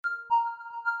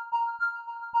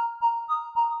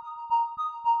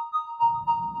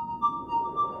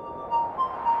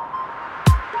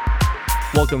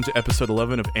Welcome to episode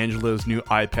 11 of Angelo's new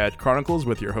iPad Chronicles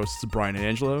with your hosts Brian and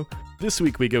Angelo. This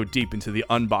week we go deep into the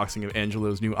unboxing of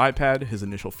Angelo's new iPad, his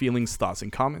initial feelings, thoughts, and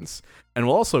comments, and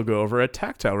we'll also go over a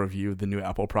tactile review of the new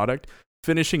Apple product,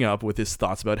 finishing up with his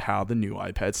thoughts about how the new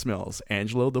iPad smells.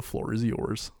 Angelo, the floor is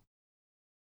yours.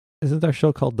 Isn't our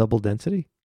show called Double Density?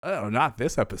 Oh, not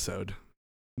this episode.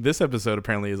 This episode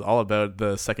apparently is all about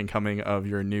the second coming of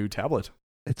your new tablet.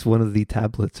 It's one of the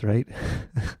tablets, right?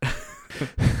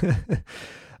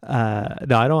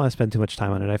 No, I don't want to spend too much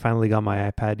time on it. I finally got my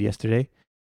iPad yesterday,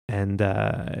 and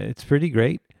it's pretty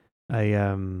great.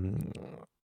 I'm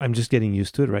just getting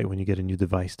used to it. Right, when you get a new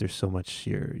device, there's so much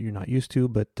you're not used to.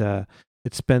 But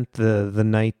it spent the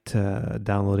night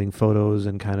downloading photos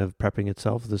and kind of prepping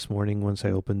itself. This morning, once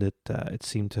I opened it, it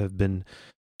seemed to have been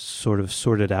sort of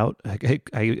sorted out.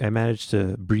 I managed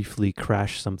to briefly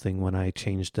crash something when I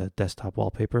changed the desktop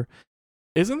wallpaper.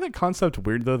 Isn't that concept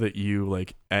weird, though, that you,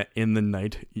 in the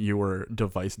night, your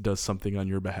device does something on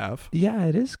your behalf? Yeah,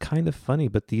 it is kind of funny,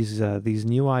 but these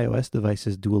new iOS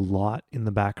devices do a lot in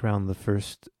the background the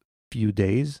first few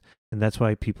days, and that's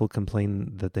why people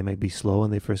complain that they might be slow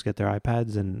when they first get their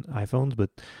iPads and iPhones,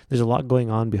 but there's a lot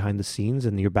going on behind the scenes,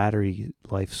 and your battery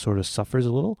life sort of suffers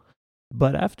a little.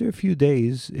 But after a few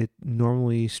days, it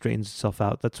normally straightens itself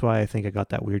out. That's why I think I got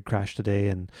that weird crash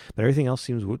today, but everything else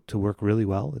seems to work really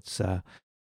well.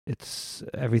 It's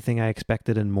everything I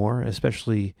expected and more,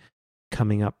 especially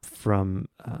coming up from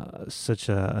such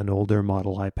an older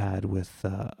model iPad with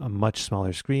a much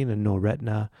smaller screen and no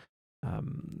Retina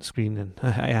screen. And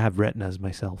I have Retinas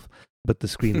myself, but the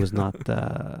screen was not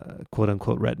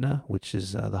quote-unquote Retina, which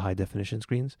is the high-definition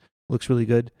screens. Looks really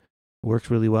good. Works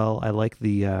really well. I like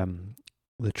the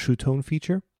True Tone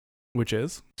feature. Which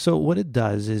is? So what it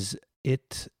does is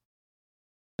it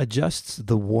adjusts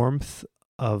the warmth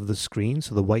of the screen,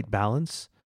 so the white balance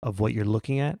of what you're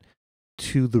looking at,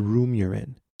 to the room you're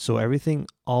in. So everything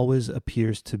always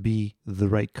appears to be the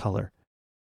right color.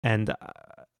 And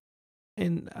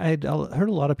I'd heard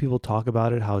a lot of people talk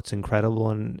about it, how it's incredible.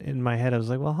 And in my head, I was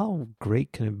like, well, how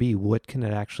great can it be? What can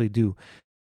it actually do?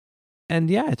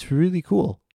 And yeah, it's really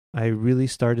cool. I really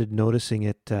started noticing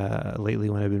it lately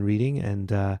when I've been reading,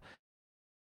 and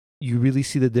you really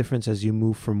see the difference as you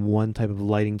move from one type of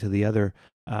lighting to the other.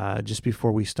 Just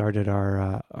before we started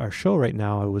our show right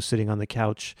now, I was sitting on the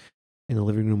couch in the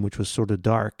living room, which was sort of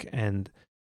dark, and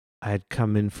I had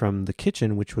come in from the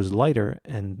kitchen, which was lighter,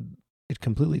 and it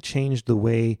completely changed the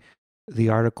way the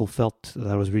article felt that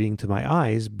I was reading to my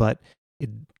eyes, but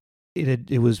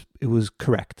it was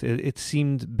correct. It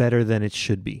seemed better than it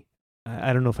should be.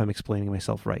 I don't know if I'm explaining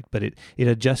myself right, but it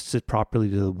adjusts it properly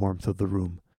to the warmth of the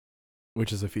room.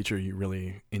 Which is a feature you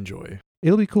really enjoy.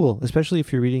 It'll be cool, especially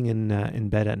if you're reading in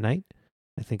bed at night.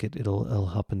 I think it'll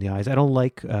help in the eyes. I don't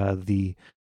like the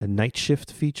night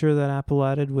shift feature that Apple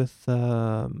added with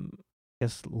I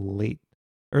guess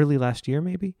early last year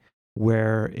maybe,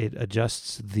 where it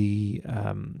adjusts the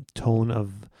tone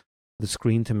of the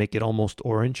screen to make it almost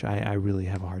orange. I really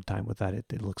have a hard time with that.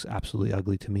 It looks absolutely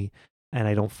ugly to me, and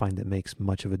I don't find it makes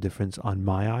much of a difference on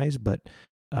my eyes, but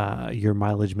your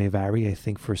mileage may vary. I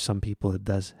think for some people it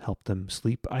does help them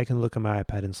sleep. I can look at my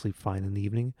iPad and sleep fine in the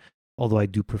evening, although I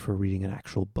do prefer reading an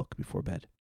actual book before bed.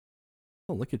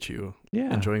 Oh, look at you.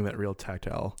 Yeah. Enjoying that real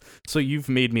tactile. So you've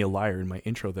made me a liar in my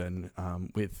intro then,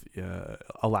 with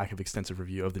a lack of extensive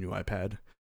review of the new iPad.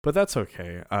 But that's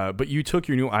okay. But you took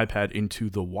your new iPad into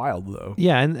the wild, though.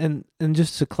 Yeah, and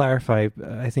just to clarify,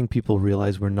 I think people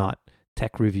realize we're not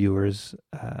tech reviewers.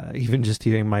 Even just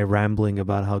hearing my rambling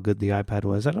about how good the iPad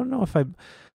was, I don't know if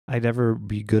I'd ever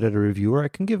be good at a reviewer. I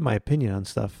can give my opinion on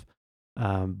stuff,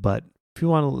 but if you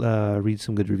want to read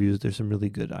some good reviews, there's some really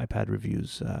good iPad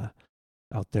reviews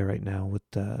out there right now.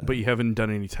 But you haven't done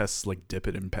any tests like dip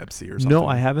it in Pepsi or something? No,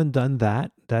 I haven't done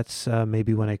that. That's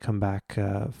maybe when I come back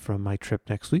from my trip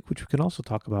next week, which we can also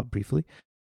talk about briefly.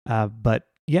 But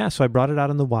yeah, so I brought it out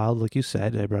in the wild, like you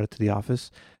said. I brought it to the office,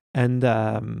 and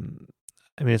I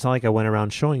mean, it's not like I went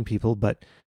around showing people, but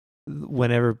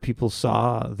whenever people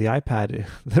saw the iPad,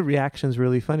 the reaction's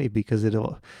really funny because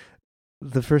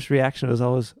the first reaction was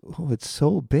always, oh, it's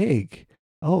so big.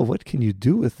 Oh, what can you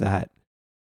do with that?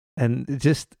 And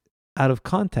just out of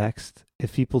context,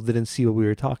 if people didn't see what we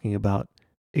were talking about,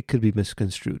 it could be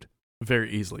misconstrued.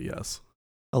 Very easily, yes.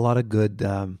 A lot of good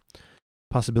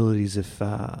possibilities if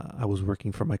I was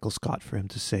working for Michael Scott for him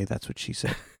to say that's what she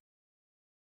said.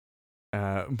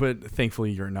 But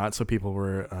thankfully you're not, so people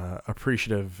were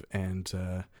appreciative and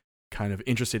kind of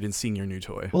interested in seeing your new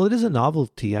toy. Well, it is a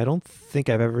novelty. I don't think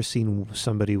I've ever seen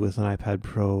somebody with an iPad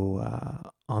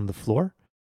Pro on the floor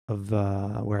of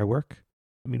where I work.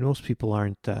 I mean, most people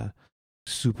aren't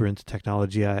super into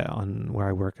technology on where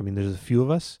I work. I mean, there's a few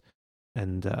of us,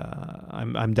 and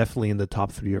I'm definitely in the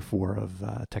top 3 or 4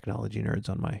 of technology nerds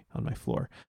on my floor.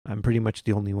 I'm pretty much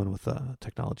the only one with a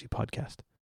technology podcast.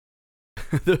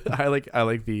 I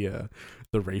like the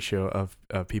ratio of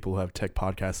people who have tech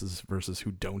podcasts versus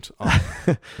who don't on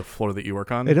the floor that you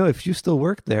work on. I know if you still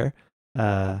work there,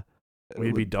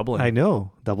 we'd be doubling. I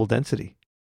know, double density.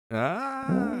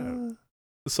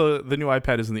 So the new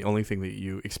iPad isn't the only thing that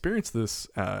you experienced this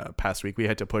past week. We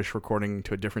had to push recording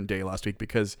to a different day last week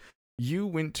because you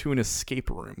went to an escape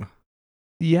room.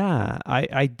 Yeah,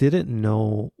 I didn't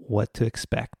know what to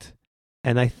expect.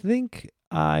 And I think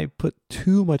I put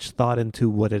too much thought into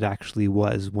what it actually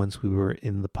was once we were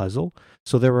in the puzzle.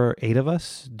 So there were 8 of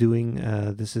us doing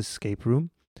this escape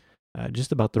room.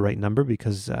 Just about the right number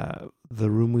because the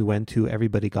room we went to,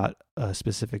 everybody got a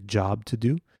specific job to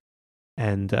do.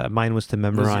 And mine was to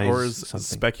memorize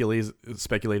something.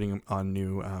 Speculating on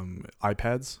new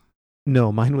iPads?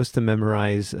 No, mine was to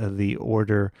memorize the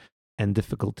order and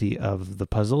difficulty of the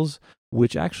puzzles,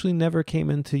 which actually never came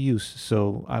into use.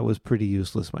 So I was pretty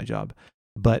useless, my job.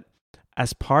 But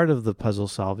as part of the puzzle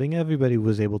solving, everybody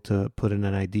was able to put in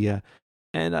an idea.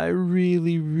 And I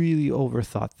really, really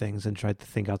overthought things and tried to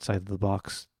think outside the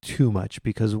box too much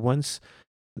because once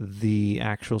the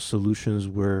actual solutions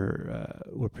were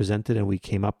presented and we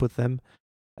came up with them,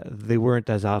 they weren't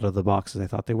as out of the box as I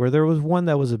thought they were. There was one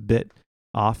that was a bit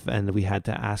off and we had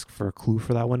to ask for a clue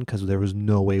for that one because there was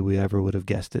no way we ever would have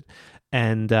guessed it.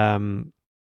 And at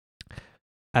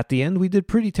the end, we did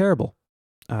pretty terrible.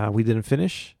 We didn't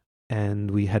finish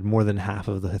and we had more than half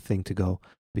of the thing to go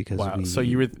because so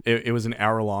you were it was an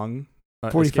hour long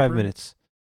 45 minutes.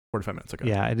 45 minutes, okay.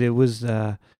 Yeah, it was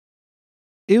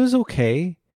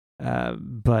okay.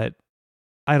 But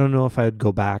I don't know if I would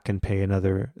go back and pay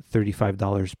another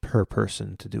 $35 per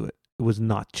person to do it. It was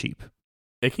not cheap.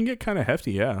 It can get kind of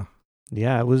hefty, yeah.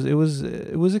 Yeah, it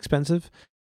was expensive.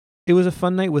 It was a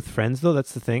fun night with friends, though.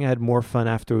 That's the thing. I had more fun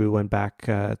after we went back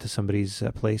to somebody's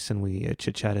place and we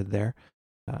chit-chatted there.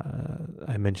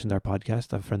 I mentioned our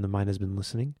podcast. A friend of mine has been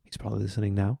listening. He's probably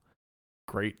listening now.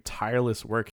 Great, tireless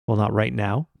work. Well, not right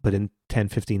now, but in 10,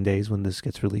 15 days when this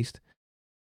gets released.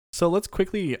 So let's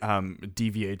quickly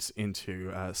deviate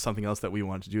into something else that we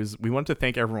wanted to do. Is we want to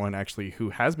thank everyone actually who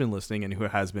has been listening and who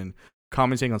has been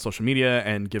commenting on social media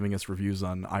and giving us reviews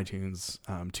on iTunes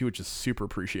too, which is super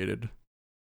appreciated.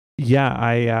 Yeah,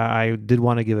 I did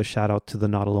want to give a shout out to the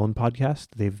Not Alone podcast.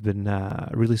 They've been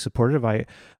really supportive. I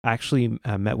actually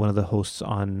met one of the hosts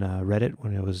on Reddit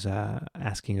when I was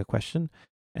asking a question,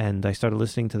 and I started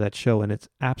listening to that show, and it's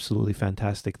absolutely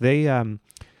fantastic. They,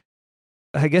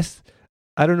 I guess,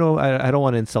 I don't know, I don't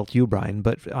want to insult you, Brian,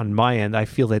 but on my end, I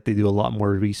feel that they do a lot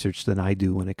more research than I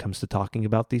do when it comes to talking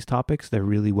about these topics. They're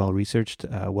really well researched,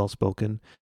 well spoken.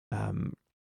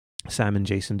 Sam and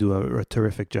Jason do a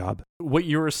terrific job. What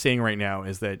you're saying right now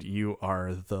is that you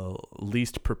are the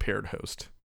least prepared host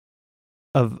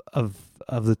of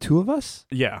the two of us.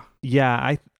 Yeah.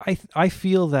 I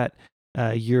feel that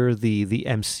you're the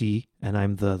MC and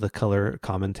I'm the color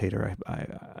commentator.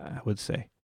 I would say.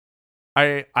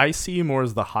 I see you more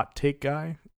as the hot take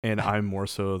guy, and I'm more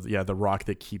so the rock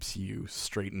that keeps you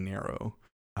straight and narrow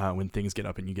when things get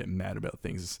up and you get mad about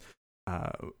things.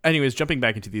 Anyways, jumping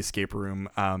back into the escape room,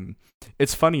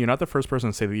 it's funny, you're not the first person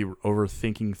to say that you're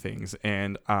overthinking things,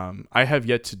 and I have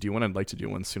yet to do one. I'd like to do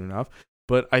one soon enough,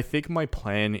 but I think my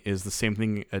plan is the same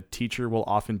thing a teacher will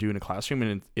often do in a classroom,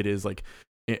 and it is like,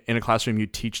 in a classroom you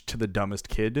teach to the dumbest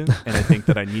kid, and I think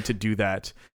that I need to do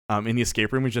that in the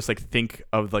escape room, is just like think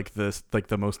of like this, like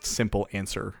the most simple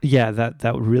answer. Yeah,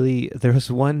 that really, there was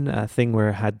one thing where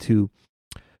I had to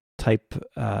type,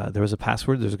 there was a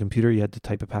password, there's a computer, you had to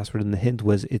type a password, and the hint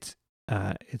was it's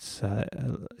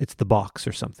the box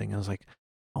or something. I was like,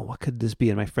 oh, what could this be?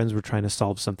 And my friends were trying to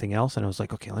solve something else, and I was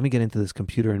like, okay, let me get into this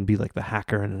computer and be like the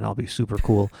hacker, and I'll be super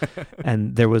cool.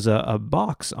 And there was a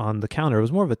box on the counter. It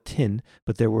was more of a tin,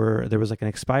 but there was like an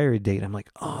expiry date. I'm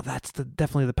like, oh, that's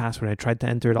definitely the password. I tried to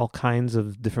enter it all kinds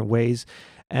of different ways,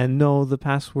 and no, the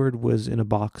password was in a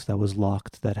box that was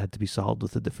locked that had to be solved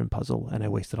with a different puzzle, and I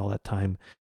wasted all that time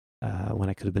when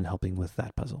I could have been helping with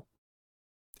that puzzle.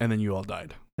 And then you all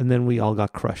died. And then we all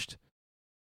got crushed.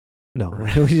 No,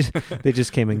 they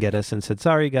just came and get us and said,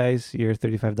 sorry, guys, your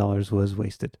 $35 was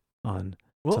wasted on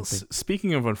something.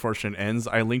 Speaking of unfortunate ends,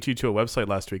 I linked you to a website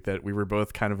last week that we were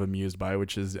both kind of amused by,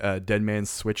 which is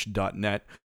deadmanswitch.net,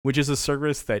 which is a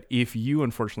service that if you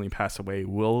unfortunately pass away,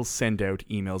 will send out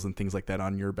emails and things like that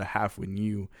on your behalf when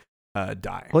you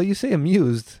die. Well, you say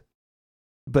amused.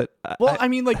 But I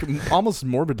mean, like almost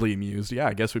morbidly amused. Yeah,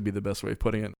 I guess would be the best way of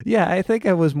putting it. Yeah, I think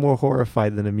I was more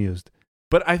horrified than amused.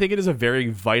 But I think it is a very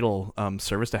vital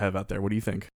service to have out there. What do you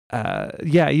think?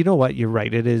 Yeah, you know what? You're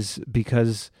right. It is,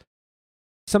 because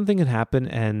something can happen.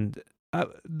 And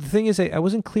the thing is, I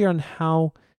wasn't clear on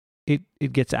how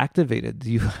it gets activated.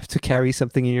 Do you have to carry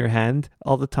something in your hand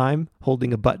all the time,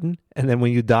 holding a button, and then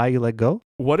when you die, you let go?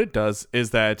 What it does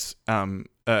is that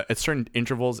at certain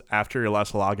intervals after your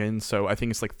last login, so I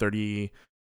think it's like 30,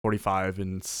 45,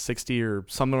 and 60 or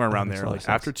somewhere around there, like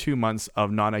after 2 months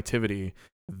of non-activity,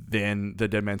 then the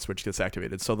Deadman switch gets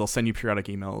activated. So they'll send you periodic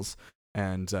emails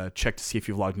and check to see if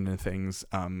you've logged into things.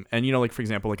 And, like, for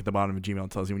example, like at the bottom of Gmail,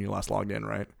 it tells you when you last logged in,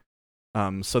 right?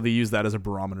 So they use that as a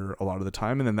barometer a lot of the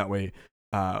time. And then that way,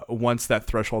 once that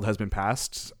threshold has been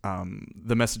passed,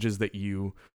 the messages that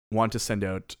you want to send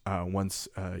out once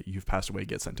you've passed away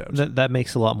get sent out. That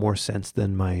makes a lot more sense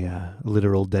than my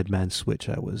literal Deadman switch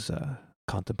I was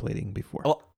contemplating before.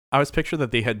 Well, I was picturing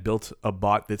that they had built a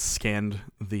bot that scanned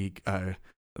the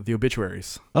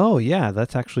obituaries. Oh, yeah,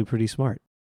 that's actually pretty smart.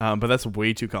 But that's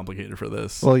way too complicated for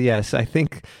this. Well, yes, I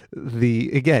think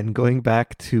going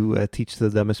back to teach the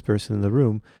dumbest person in the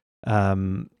room,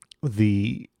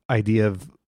 the idea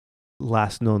of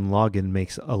last known login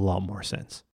makes a lot more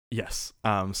sense. Yes.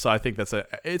 So I think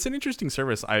it's an interesting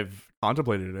service. I've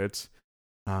contemplated it,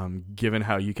 given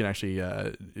how you can actually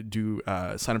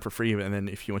sign up for free, and then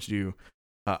if you want to do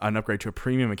an upgrade to a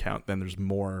premium account, then there's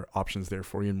more options there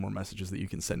for you and more messages that you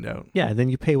can send out. Yeah, and then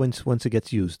you pay once it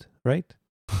gets used, right?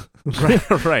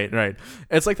 right.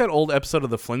 It's like that old episode of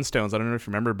the Flintstones. I don't know if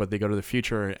you remember, but they go to the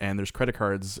future and there's credit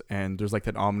cards and there's like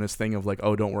that ominous thing of like,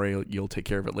 oh, don't worry, you'll take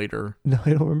care of it later. No,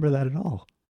 I don't remember that at all.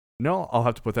 No, I'll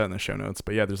have to put that in the show notes.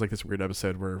 But yeah, there's like this weird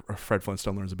episode where Fred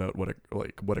Flintstone learns about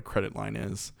what a credit line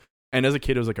is. And as a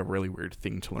kid, it was like a really weird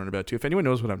thing to learn about too. If anyone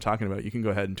knows what I'm talking about, you can go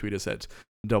ahead and tweet us at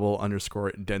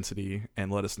 _density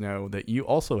and let us know that you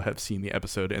also have seen the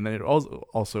episode and that it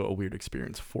also a weird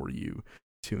experience for you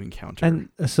to encounter. And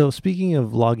so speaking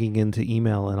of logging into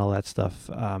email and all that stuff,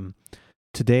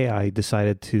 today I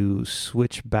decided to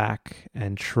switch back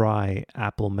and try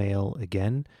Apple Mail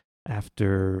again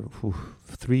after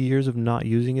 3 years of not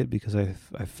using it because I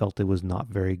felt it was not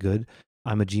very good.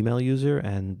 I'm a Gmail user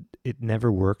and it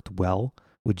never worked well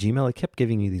with Gmail. It kept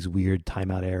giving me these weird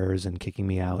timeout errors and kicking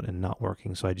me out and not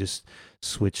working. So I just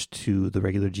switched to the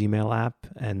regular Gmail app.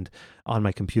 And on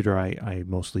my computer, I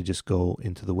mostly just go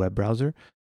into the web browser.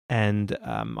 And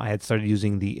I had started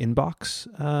using the inbox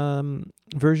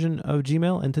version of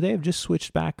Gmail. And today I've just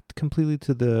switched back completely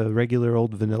to the regular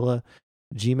old vanilla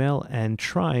Gmail and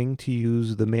trying to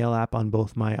use the mail app on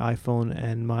both my iPhone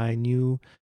and my new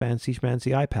fancy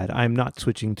schmancy iPad. I'm not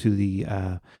switching to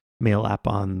the mail app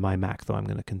on my Mac, though. I'm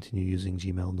going to continue using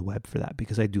Gmail on the web for that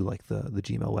because I do like the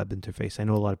Gmail web interface. I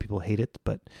know a lot of people hate it,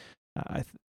 but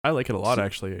I like it a lot,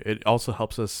 actually. It also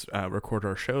helps us record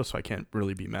our show, so I can't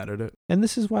really be mad at it. And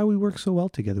this is why we work so well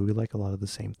together. We like a lot of the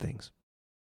same things.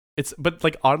 But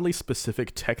like oddly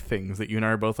specific tech things that you and I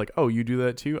are both like, oh, you do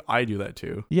that too? I do that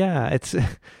too. Yeah, it's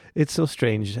so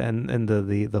strange. And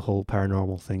the whole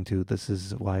paranormal thing too. This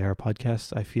is why our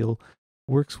podcast, I feel,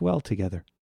 works well together.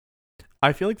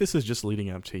 I feel like this is just leading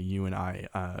up to you and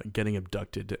I getting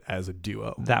abducted as a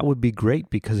duo. That would be great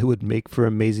because it would make for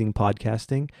amazing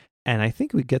podcasting. And I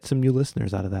think we'd get some new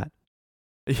listeners out of that.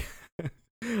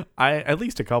 At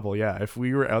least a couple, yeah. If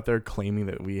we were out there claiming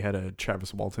that we had a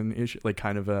Travis Walton issue, like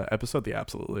kind of a episode, yeah,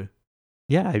 absolutely.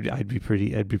 Yeah, I'd be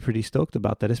pretty stoked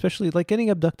about that. Especially like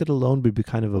getting abducted alone would be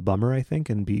kind of a bummer, I think,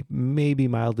 and be maybe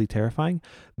mildly terrifying.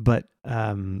 But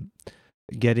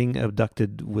getting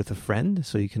abducted with a friend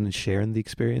so you can share in the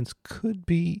experience could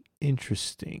be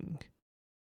interesting.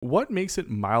 What makes it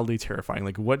mildly terrifying?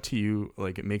 Like, what to you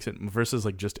like it makes it versus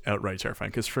like just outright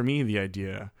terrifying? Because for me, the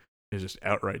idea is just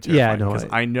outright terrifying. Yeah, because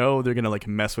I know they're gonna like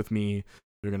mess with me.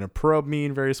 They're gonna probe me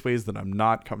in various ways that I'm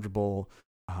not comfortable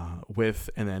with,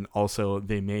 and then also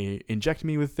they may inject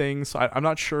me with things. So I'm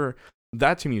not sure.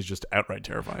 That to me is just outright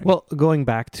terrifying. Well, going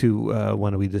back to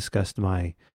when we discussed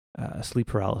my sleep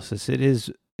paralysis, it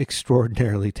is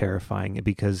extraordinarily terrifying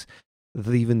because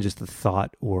even just the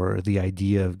thought or the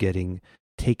idea of getting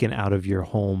taken out of your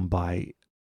home by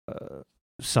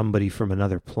somebody from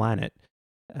another planet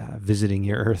visiting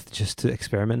your Earth just to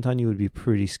experiment on you would be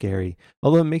pretty scary.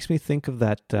 Although it makes me think of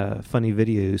that funny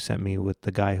video you sent me with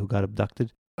the guy who got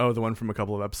abducted. Oh, the one from a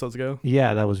couple of episodes ago?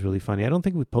 Yeah, that was really funny. I don't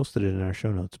think we posted it in our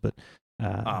show notes, but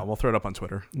we'll throw it up on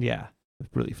Twitter. Yeah,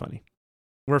 it's really funny.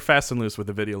 We're fast and loose with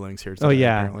the video links here today. Oh,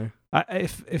 yeah. Apparently.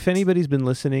 If anybody's been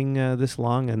listening this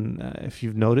long, and if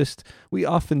you've noticed, we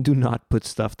often do not put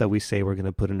stuff that we say we're going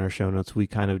to put in our show notes. We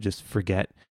kind of just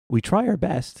forget. We try our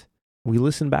best. We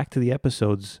listen back to the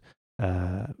episodes.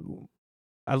 I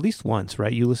at least once,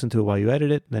 right? You listen to it while you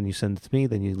edit it, then you send it to me,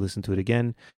 then you listen to it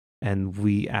again, and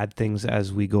we add things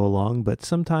as we go along. But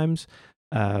sometimes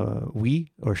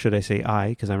or should I say I,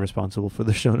 because I'm responsible for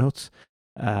the show notes,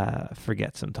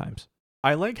 forget sometimes.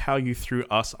 I like how you threw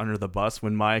us under the bus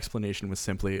when my explanation was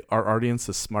simply our audience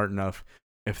is smart enough,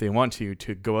 if they want to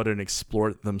go out and explore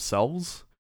it themselves.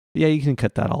 Yeah, you can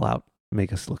cut that all out.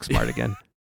 Make us look smart again.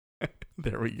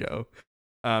 There we go.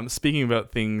 Speaking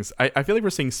about things, I feel like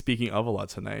we're saying speaking of a lot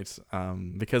tonight,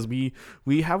 because we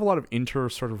have a lot of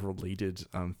sort of related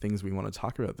things we want to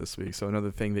talk about this week. So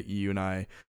another thing that you and I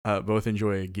both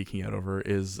enjoy geeking out over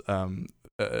is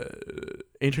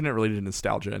internet-related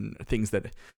nostalgia and things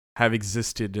that have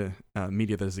existed,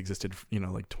 media that has existed,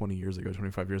 like 20 years ago,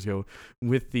 25 years ago,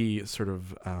 with the sort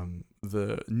of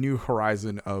the new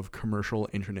horizon of commercial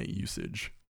internet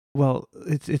usage. Well,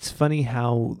 it's funny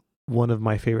how one of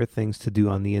my favorite things to do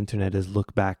on the internet is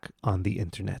look back on the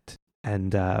internet.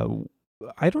 And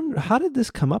how did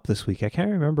this come up this week? I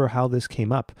can't remember how this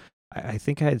came up. I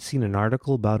think I had seen an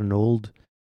article about an old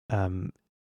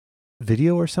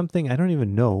video or something. I don't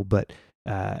even know, but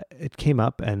it came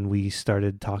up and we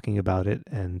started talking about it.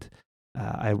 And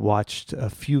I watched a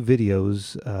few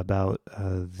videos about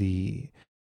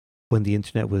when the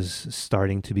internet was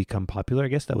starting to become popular. I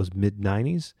guess that was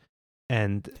mid-90s.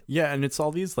 And yeah, and it's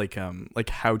all these like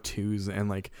how-tos and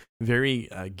like very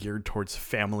geared towards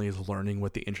families learning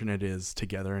what the internet is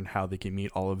together and how they can meet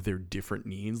all of their different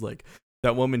needs. Like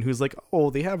that woman who's like, oh,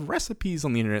 they have recipes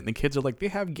on the internet, and the kids are like, they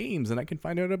have games, and I can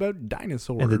find out about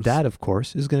dinosaurs. And the dad, of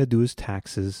course, is going to do his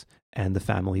taxes and the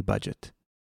family budget.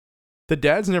 The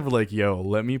dad's never like, yo,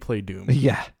 let me play Doom.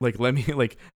 Yeah.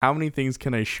 How many things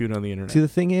can I shoot on the internet? See, the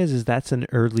thing is that's an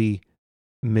early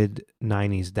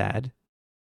mid-90s dad.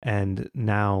 And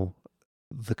now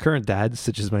the current dads,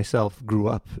 such as myself, grew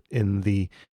up in the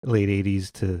late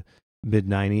 80s to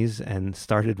mid-90s and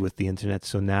started with the internet.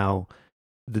 So now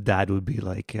the dad would be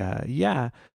like,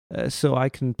 so I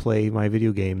can play my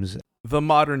video games. The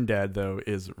modern dad, though,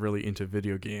 is really into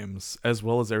video games as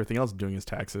well as everything else, doing his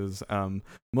taxes,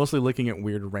 mostly looking at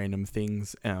weird random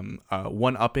things,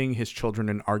 one-upping his children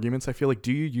in arguments. I feel like,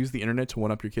 do you use the internet to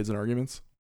one-up your kids in arguments?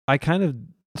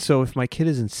 So if my kid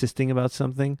is insisting about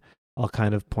something, I'll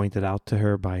kind of point it out to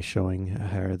her by showing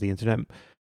her the internet.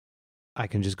 I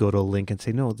can just go to a link and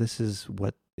say, no, this is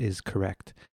what is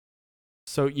correct.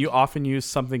 So you often use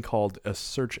something called a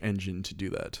search engine to do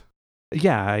that.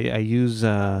 Yeah, I use,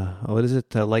 what is it,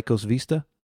 Lycos Vista?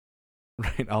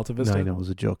 Right, Alta Vista? No, I know, it was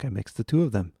a joke. I mixed the two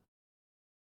of them.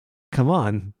 Come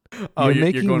on. Oh,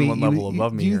 you're going one level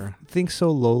above me here. Do you think so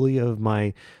lowly of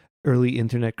my early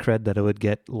internet cred that I would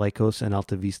get Lycos and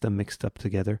Alta Vista mixed up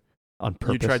together on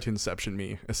purpose? You tried to inception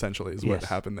me, essentially, is what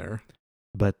happened there.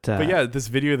 But yeah, this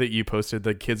video that you posted,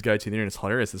 the Kids Guide to the Internet, is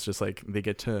hilarious. It's just like they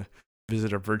get to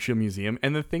visit a virtual museum.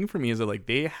 And the thing for me is that like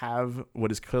they have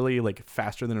what is clearly like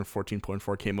faster than a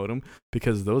 14.4K modem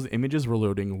because those images were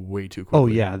loading way too quickly. Oh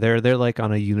yeah, they're like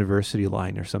on a university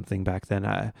line or something back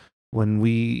then. When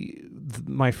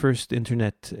my first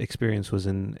internet experience was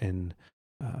in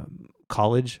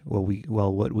college, what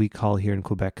we call here in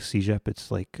Quebec CEGEP. It's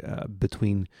like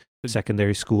between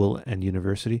secondary school and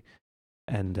university.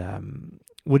 And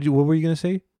what were you going to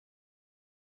say?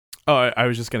 Oh, I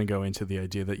was just going to go into the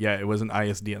idea that it was an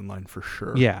ISDN line for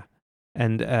sure. Yeah,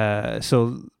 and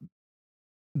so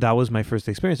that was my first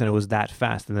experience, and it was that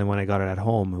fast. And then when I got it at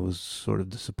home, it was sort of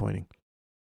disappointing.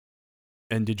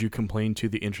 And did you complain to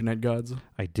the internet gods?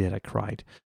 I did. I cried.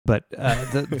 But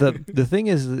the thing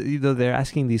is, they're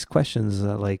asking these questions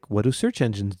like, what do search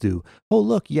engines do? Oh,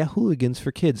 look, Yahooligans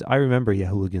for kids. I remember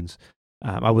Yahooligans.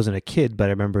 I wasn't a kid, but I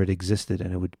remember it existed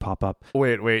and it would pop up.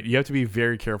 Wait. You have to be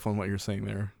very careful in what you're saying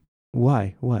there.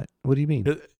 Why? What? What do you mean?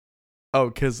 Oh,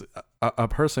 because a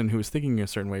person who was thinking a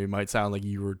certain way might sound like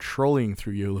you were trolling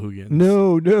through Yahooligans.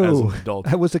 No. As an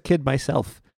adult. I was a kid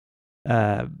myself.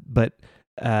 But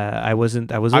I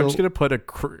wasn't. I'm just gonna put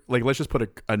let's just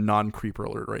put a non-creeper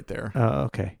alert right there. Oh,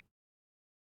 okay.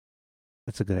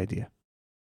 That's a good idea.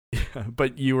 Yeah,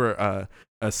 but you were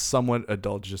a somewhat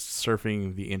adult, just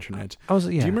surfing the internet. I was.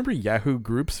 Yeah. Do you remember Yahoo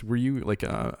groups? Were you like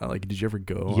did you ever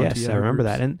go? Yes, I remember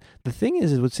that. And the thing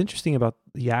is, what's interesting about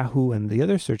Yahoo and the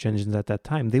other search engines at that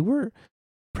time, they were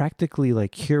practically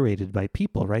like curated by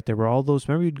people, right? There were all those.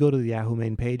 Remember, you'd go to the Yahoo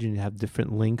main page and you have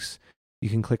different links you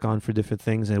can click on for different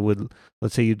things. And it would,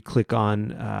 let's say you'd click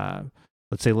on,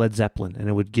 let's say Led Zeppelin, and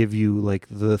it would give you like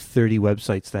the 30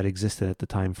 websites that existed at the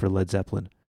time for Led Zeppelin.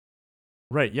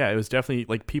 Right. Yeah. It was definitely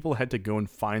like people had to go and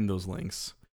find those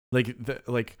links.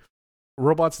 Like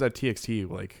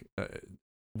robots.txt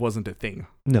wasn't a thing.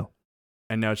 No.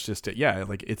 And now it's just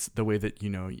like it's the way that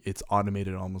it's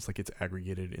automated, almost like it's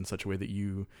aggregated in such a way that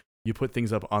you put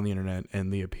things up on the internet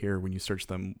and they appear when you search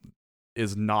them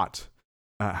is not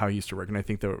how it used to work. And I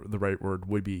think the right word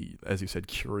would be, as you said,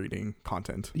 curating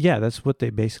content. Yeah, that's what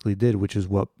they basically did, which is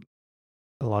what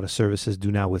a lot of services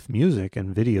do now with music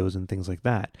and videos and things like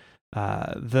that.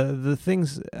 The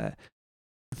things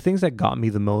that got me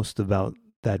the most about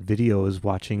that video is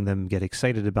watching them get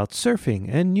excited about surfing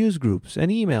and news groups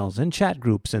and emails and chat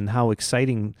groups and how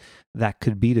exciting that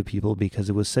could be to people, because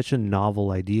it was such a novel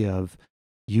idea of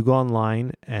you go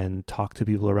online and talk to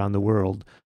people around the world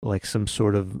like some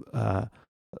sort of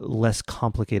less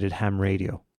complicated ham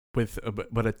radio. With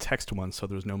but a text one, so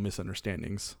there's no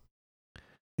misunderstandings.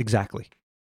 Exactly.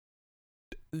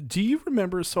 Do you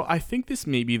remember, so I think this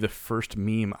may be the first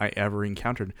meme I ever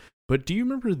encountered, but do you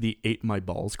remember the Ate My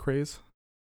Balls craze?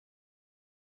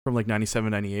 From like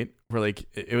 97, 98, where like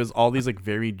it was all these like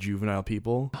very juvenile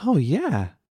people. Oh yeah.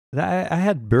 I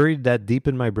had buried that deep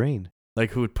in my brain. Like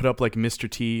who would put up like Mr.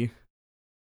 T.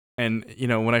 And,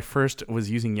 when I first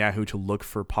was using Yahoo to look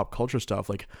for pop culture stuff,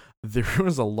 like there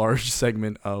was a large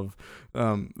segment of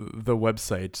the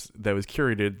website that was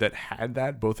curated that had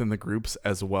that both in the groups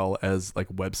as well as like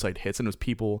website hits. And it was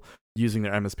people using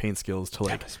their MS Paint skills to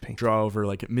like draw over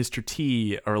like Mr.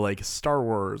 T or like Star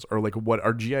Wars or like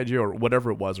or G.I. Joe or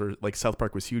whatever it was. Or like South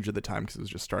Park was huge at the time because it was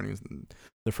just starting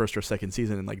the first or second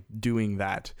season, and like doing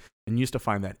that. And used to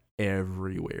find that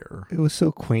everywhere. It was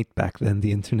so quaint back then,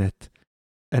 the internet.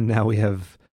 And now we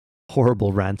have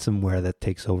horrible ransomware that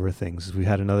takes over things. We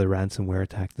had another ransomware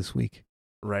attack this week.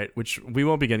 Right, which we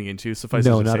won't be getting into. Suffice it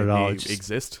to not say at all. They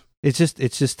exist. It's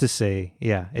just to say,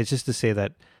 it's just to say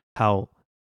that how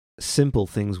simple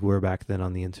things were back then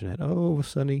on the internet. Oh,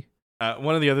 Sonny.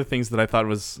 One of the other things that I thought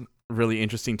was really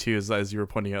interesting too is, as you were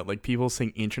pointing out, like people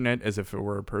saying internet as if it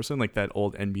were a person, like that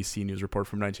old NBC News report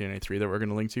from 1993 that we're going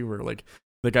to link to, where like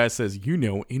the guy says,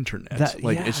 internet.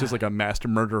 It's just like a master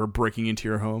murderer breaking into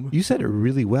your home. You said it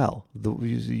really well.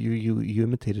 You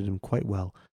imitated him quite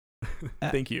well.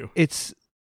 Thank you.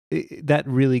 That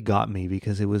really got me,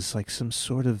 because it was like some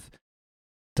sort of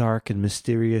dark and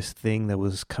mysterious thing that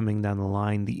was coming down the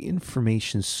line. The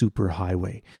information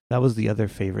superhighway. That was the other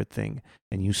favorite thing.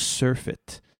 And you surf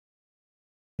it.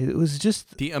 It was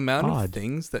just the amount odd. of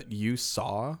things that you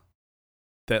saw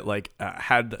that like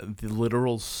had the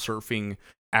literal surfing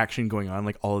action going on,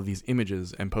 like all of these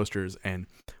images and posters and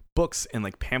books and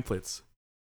like pamphlets.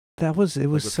 It was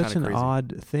such an crazy.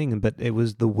 odd thing, but it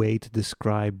was the way to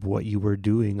describe what you were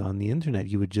doing on the internet.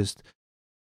 You would just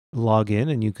log in,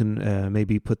 and you can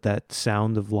maybe put that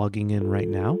sound of logging in right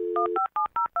now.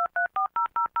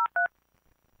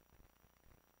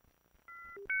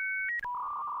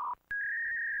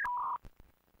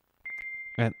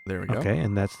 There we go. Okay,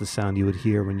 and that's the sound you would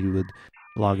hear when you would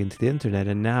log into the internet.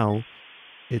 And now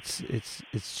it's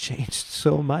changed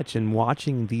so much. And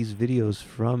watching these videos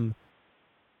from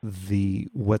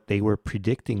what they were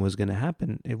predicting was going to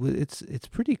happen, it's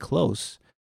pretty close.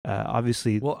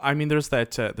 Obviously, well, I mean, there's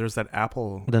that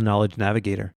Apple, the Knowledge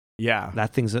Navigator. Yeah,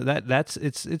 that thing's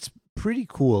it's pretty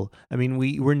cool. I mean,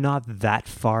 we're not that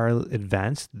far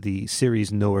advanced. The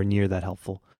Siri's nowhere near that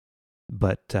helpful.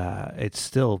 But it's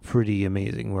still pretty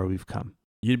amazing where we've come.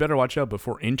 You'd better watch out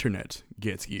before internet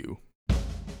gets you.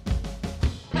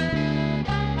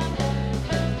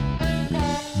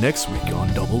 Next week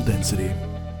on Double Density,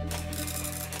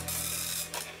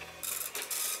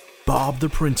 Bob the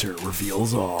Printer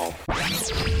reveals all.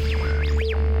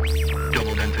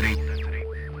 Double Density.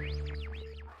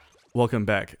 Welcome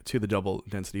back to the Double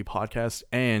Density podcast.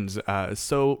 And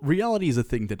so reality is a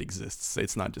thing that exists.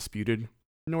 It's not disputed,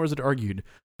 nor is it argued,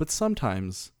 but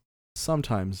sometimes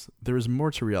there is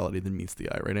more to reality than meets the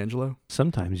eye, right, Angelo?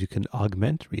 Sometimes you can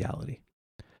augment reality.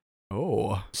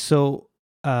 Oh. So,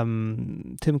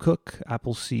 Tim Cook,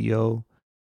 Apple CEO,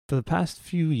 for the past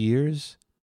few years,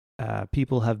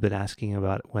 people have been asking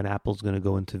about when Apple's going to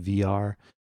go into VR,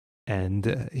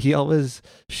 and he always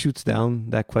shoots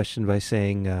down that question by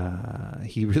saying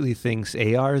he really thinks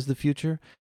AR is the future.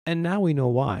 And now we know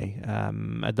why.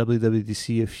 At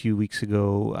WWDC a few weeks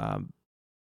ago,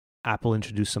 Apple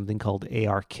introduced something called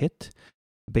ARKit.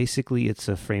 Basically, it's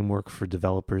a framework for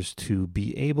developers to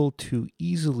be able to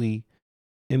easily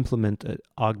implement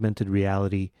augmented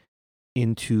reality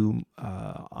into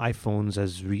iPhones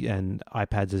and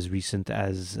iPads as recent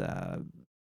as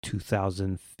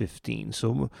 2015.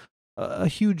 So a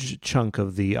huge chunk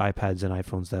of the iPads and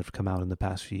iPhones that have come out in the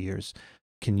past few years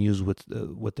can use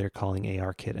what they're calling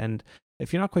ARKit. And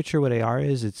if you're not quite sure what AR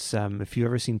is, it's if you've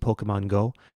ever seen Pokemon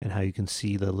Go and how you can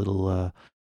see the little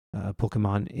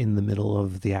Pokemon in the middle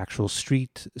of the actual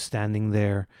street, standing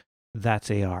there.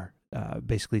 That's AR.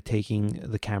 Basically taking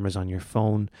the cameras on your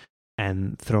phone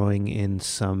and throwing in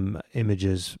some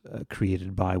images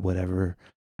created by whatever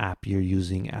app you're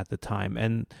using at the time.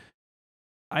 And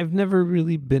I've never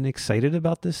really been excited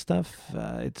about this stuff.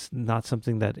 It's not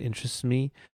something that interests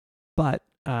me, but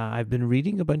I've been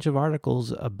reading a bunch of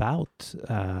articles about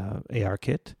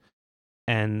ARKit,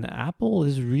 and Apple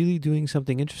is really doing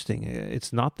something interesting.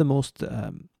 It's not the most,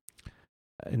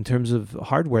 in terms of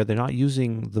hardware, they're not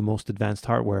using the most advanced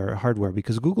hardware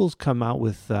because Google's come out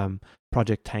with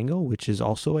Project Tango, which is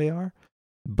also AR.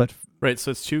 But right, so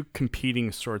it's two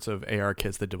competing sorts of AR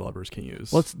kits that developers can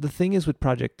use. Well, the thing is with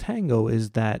Project Tango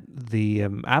is that the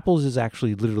Apple's is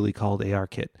actually literally called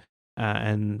ARKit,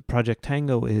 and Project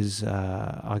Tango is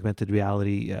augmented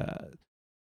reality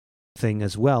thing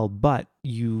as well, but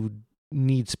you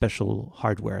need special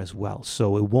hardware as well,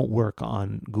 so it won't work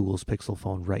on Google's Pixel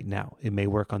phone right now. It may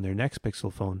work on their next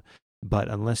Pixel phone, but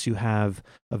unless you have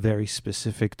a very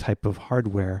specific type of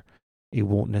hardware, it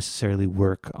won't necessarily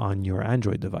work on your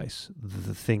Android device.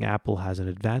 The thing Apple has an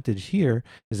advantage here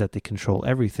is that they control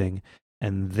everything,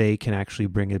 and they can actually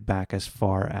bring it back as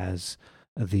far as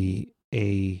the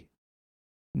A9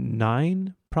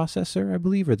 processor, I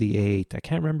believe, or the A8. I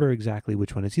can't remember exactly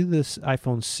which one. It's either this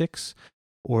iPhone 6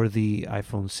 or the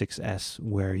iPhone 6S,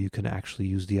 where you can actually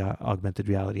use the augmented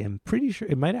reality. I'm pretty sure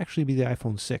it might actually be the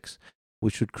iPhone 6,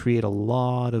 which would create a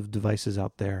lot of devices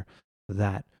out there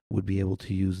that would be able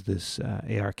to use this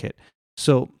AR kit.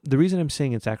 So the reason I'm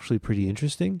saying it's actually pretty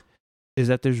interesting is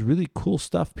that there's really cool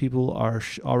stuff people are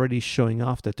already showing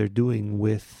off that they're doing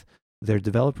with their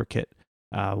developer kit.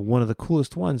 One of the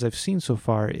coolest ones I've seen so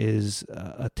far is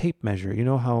a tape measure. You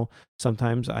know how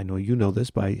sometimes, I know you know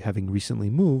this by having recently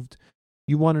moved,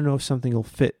 you want to know if something will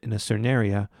fit in a certain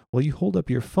area. Well, you hold up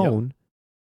your phone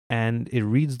and it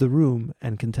reads the room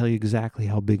and can tell you exactly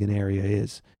how big an area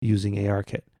is using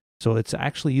ARKit. So it's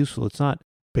actually useful. It's not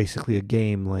basically a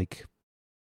game like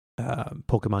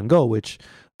Pokemon Go, which,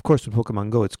 of course, with Pokemon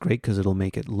Go, it's great because it'll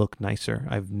make it look nicer.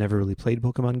 I've never really played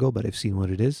Pokemon Go, but I've seen what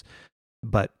it is.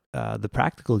 But the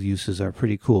practical uses are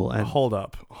pretty cool. And hold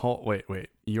up. Wait.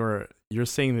 You're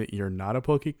saying that you're not a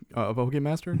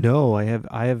Pokemaster? No, I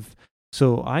have.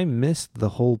 So I missed the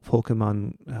whole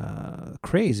Pokemon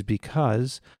craze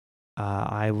because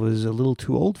I was a little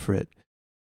too old for it.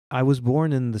 I was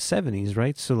born in the 70s,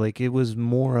 right? So like it was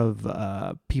more of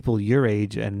people your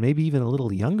age and maybe even a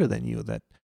little younger than you that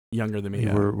younger than me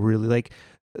were really like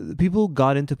people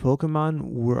got into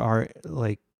Pokemon are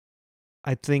like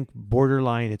I think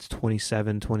borderline it's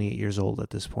 27, 28 years old at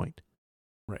this point.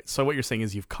 Right. So what you're saying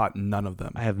is you've caught none of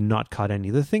them. I have not caught any.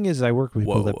 The thing is I work with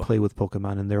people that play with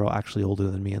Pokemon and they're all actually older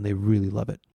than me and they really love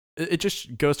it. It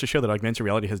just goes to show that augmented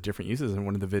reality has different uses. And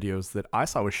one of the videos that I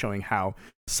saw was showing how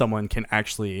someone can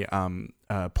actually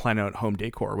plan out home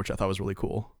decor, which I thought was really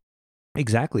cool.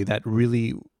 Exactly. That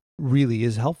really, really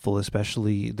is helpful,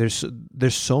 especially there's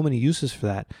so many uses for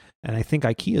that. And I think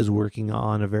IKEA is working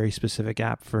on a very specific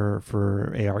app for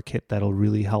ARKit that'll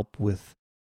really help with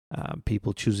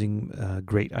people choosing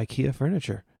great IKEA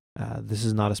furniture. This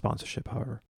is not a sponsorship,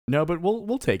 however. No, but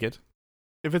we'll take it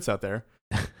if it's out there.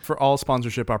 For all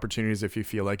sponsorship opportunities, if you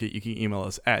feel like it, you can email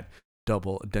us at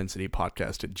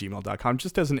doubledensitypodcast@gmail.com.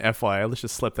 Just as an FYI, let's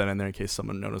just slip that in there in case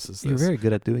someone notices this. You're very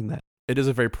good at doing that. It is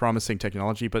a very promising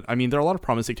technology, but I mean, there are a lot of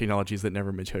promising technologies that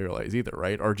never materialize either,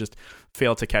 right? Or just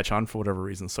fail to catch on for whatever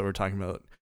reason. So we're talking about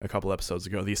a couple episodes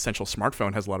ago, the Essential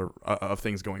smartphone has a lot of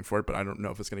things going for it, but I don't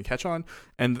know if it's going to catch on.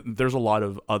 And there's a lot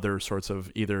of other sorts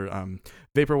of either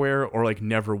vaporware or like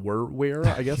never were ware,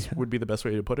 I guess would be the best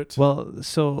way to put it. Well,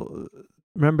 so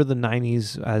remember the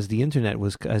 90s as internet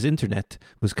was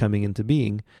coming into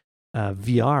being,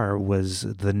 VR was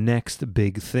the next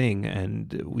big thing,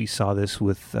 and we saw this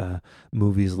with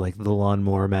movies like The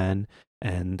Lawnmower Man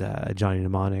and Johnny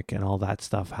Mnemonic and all that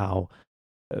stuff, how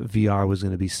VR was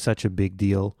going to be such a big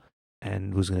deal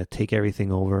and was going to take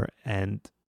everything over, and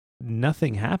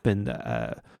nothing happened.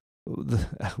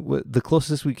 The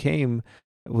closest we came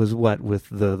was with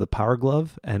the Power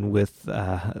Glove and with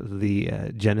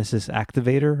the Genesis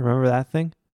Activator. Remember that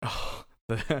thing? Oh,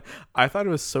 I thought it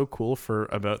was so cool for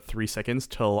about 3 seconds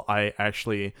till I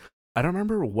don't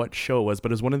remember what show it was,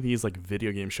 but it was one of these like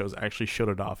video game shows. I actually showed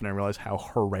it off and I realized how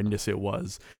horrendous it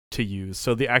was to use.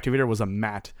 So the Activator was a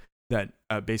mat that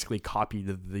basically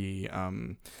copied the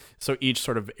so each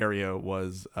sort of area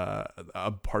was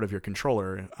a part of your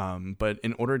controller, but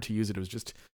in order to use it, it was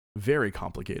just very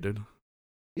complicated.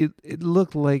 It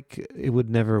looked like it would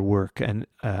never work, and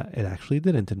it actually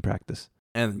didn't in practice.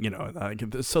 And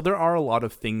so there are a lot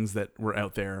of things that were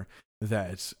out there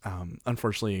that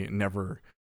unfortunately never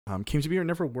came to be or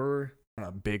never were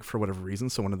big for whatever reason.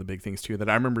 So one of the big things too that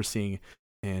I remember seeing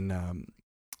in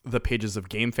the pages of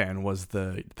GameFan was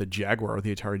the Jaguar,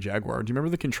 the Atari Jaguar. Do you remember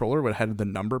the controller what had the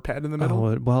number pad in the middle?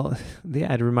 Oh, well,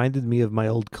 yeah, it reminded me of my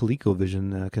old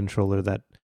ColecoVision controller that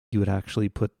you would actually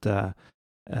put a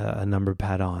number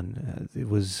pad on. It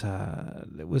was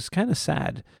kind of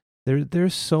sad.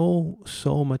 There's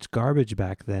so much garbage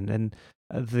back then, and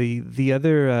the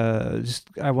other just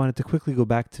I wanted to quickly go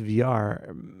back to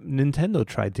VR. Nintendo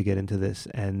tried to get into this,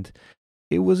 and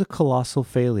it was a colossal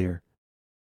failure.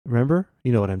 Remember?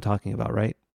 You know what I'm talking about,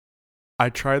 right? I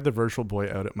tried the Virtual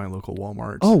Boy out at my local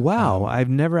Walmart. Oh, wow. I've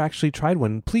never actually tried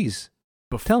one. Please,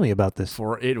 tell me about this.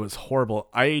 It was horrible.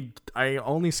 I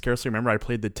only scarcely remember I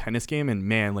played the tennis game, and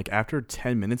man, like after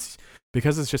 10 minutes,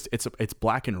 because it's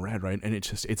black and red, right? And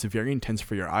it's very intense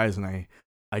for your eyes, and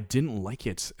I didn't like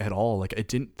it at all. Like I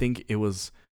didn't think it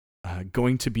was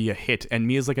going to be a hit. And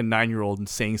me as like a 9-year-old and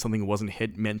saying something wasn't a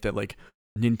hit meant that like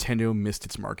Nintendo missed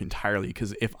its mark entirely,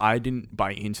 because if I didn't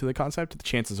buy into the concept, the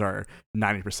chances are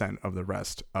 90% of the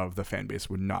rest of the fan base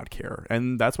would not care,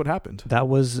 and that's what happened. That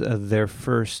was their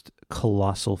first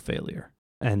colossal failure,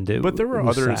 but there were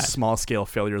other small scale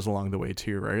failures along the way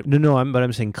too, right? No,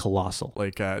 I'm saying colossal,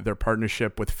 like their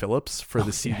partnership with Philips for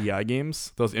the CDI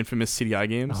games, those infamous CDI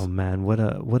games. Oh man, what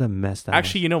a mess that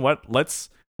actually was. You know what? Let's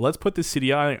put the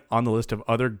CDI on the list of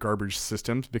other garbage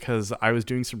systems, because I was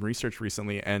doing some research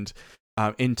recently, and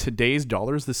in today's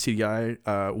dollars, the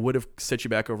CDI would have set you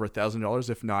back over $1,000,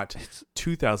 if not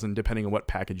 $2,000, depending on what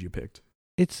package you picked.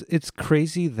 It's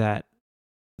crazy that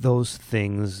those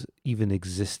things even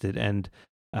existed. And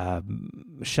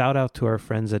shout out to our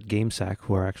friends at GameSack,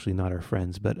 who are actually not our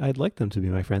friends, but I'd like them to be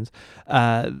my friends.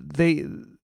 They've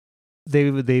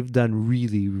done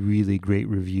really, really great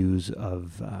reviews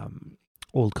of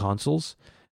old consoles,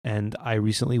 and I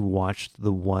recently watched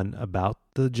the one about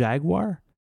the Jaguar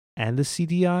and the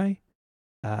CDI,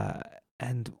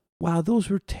 and wow, those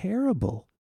were terrible.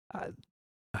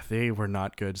 They were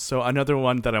not good. So another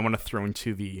one that I want to throw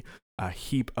into the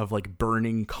heap of like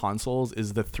burning consoles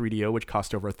is the 3DO, which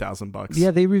cost over $1,000.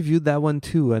 Yeah, they reviewed that one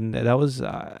too, and that was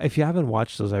if you haven't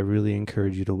watched those, I really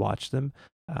encourage you to watch them.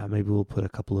 Maybe we'll put a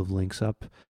couple of links up.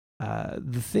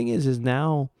 The thing is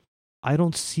now I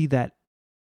don't see that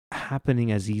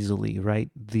happening as easily, right?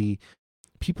 The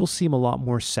people seem a lot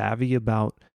more savvy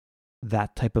about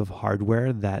that type of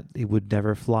hardware, that it would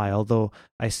never fly. Although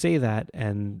I say that,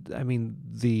 and I mean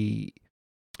the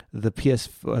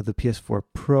PS4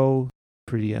 Pro,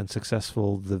 pretty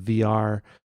unsuccessful. The VR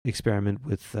experiment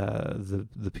with the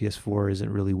PS4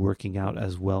 isn't really working out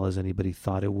as well as anybody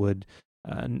thought it would.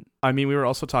 I mean, we were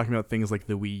also talking about things like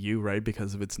the Wii U, right?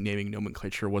 Because of its naming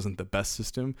nomenclature wasn't the best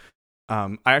system.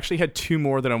 I actually had two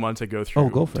more that I wanted to go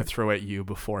through throw at you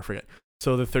before I forget.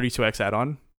 So the 32X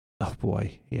add-on. Oh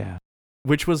boy, yeah.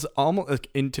 Which was almost,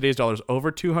 in today's dollars,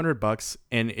 over $200,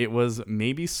 and it was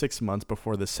maybe 6 months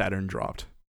before the Saturn dropped.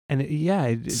 And it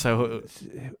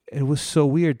was so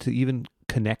weird to even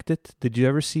connect it. Did you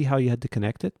ever see how you had to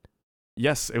connect it?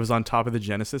 Yes, it was on top of the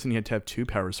Genesis, and you had to have two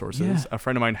power sources. Yeah. A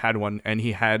friend of mine had one, and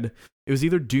it was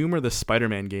either Doom or the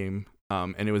Spider-Man game,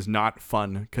 and it was not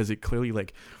fun, because it clearly,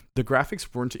 like, the graphics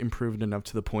weren't improved enough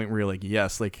to the point where you're like,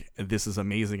 yes, like, this is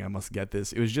amazing, I must get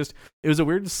this. It was a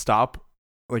weird stop,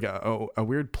 like a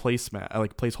weird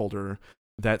placeholder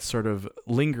that sort of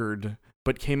lingered,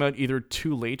 but came out either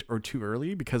too late or too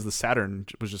early, because the Saturn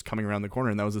was just coming around the corner,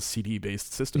 and that was a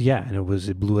CD-based system. Yeah, and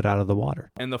it blew it out of the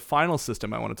water. And the final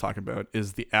system I want to talk about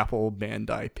is the Apple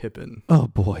Bandai Pippin. Oh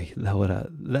boy,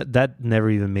 that never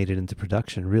even made it into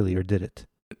production, really, or did it?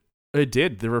 It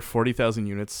did. There were 40,000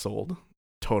 units sold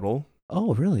total.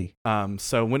 Oh, really?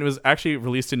 So when it was actually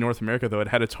released in North America, though, it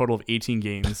had a total of 18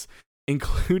 games,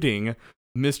 including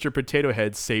Mr. Potato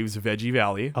Head Saves Veggie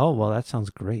Valley. Oh, well, that sounds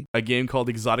great. A game called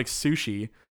Exotic Sushi,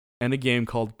 and a game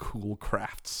called Cool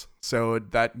Crafts. So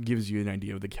that gives you an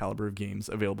idea of the caliber of games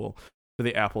available for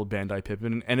the Apple Bandai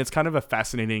Pippin. And it's kind of a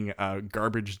fascinating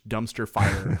garbage dumpster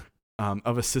fire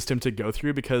of a system to go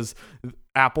through, because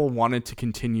Apple wanted to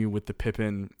continue with the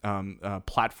Pippin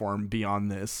platform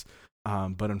beyond this.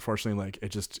 But unfortunately, like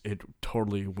it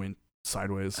totally went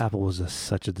sideways. Apple was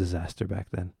such a disaster back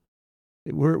then.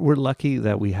 We're lucky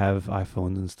that we have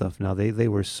iPhones and stuff now. They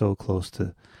were so close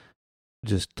to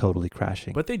just totally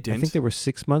crashing. But they didn't. I think they were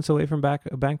 6 months away from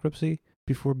bankruptcy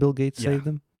before Bill Gates saved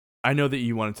them. I know that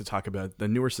you wanted to talk about the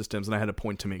newer systems, and I had a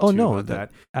point to make about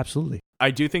that. Absolutely.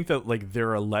 I do think that like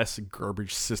there are less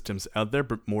garbage systems out there,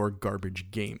 but more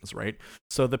garbage games, right?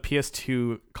 So the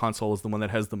PS2 console is the one that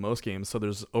has the most games. So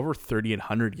there's over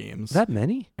 3,800 games. That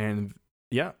many? And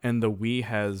Yeah, and the Wii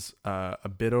has a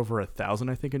bit over 1,000,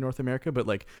 I think, in North America. But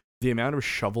like the amount of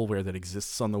shovelware that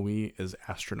exists on the Wii is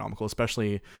astronomical,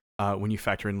 especially when you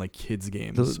factor in like kids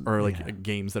games or like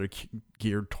games that are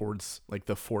geared towards like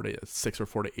the 4 to 6 or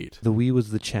 4 to 8. The Wii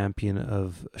was the champion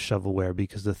of shovelware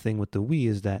because the thing with the Wii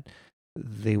is that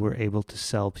they were able to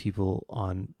sell people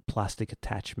on plastic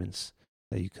attachments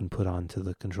that you can put onto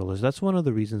the controllers. That's one of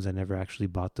the reasons I never actually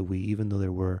bought the Wii, even though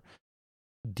there were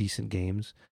decent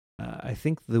games. I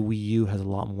think the Wii U has a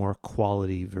lot more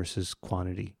quality versus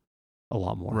quantity. A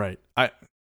lot more. Right. I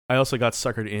also got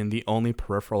suckered in. The only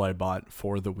peripheral I bought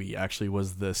for the Wii actually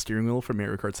was the steering wheel for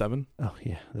Mario Kart 7. Oh,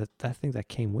 yeah. That thing that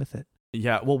came with it.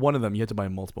 Yeah. Well, one of them, you had to buy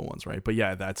multiple ones, right? But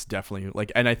yeah, that's definitely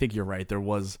like, and I think you're right. There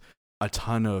was a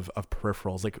ton of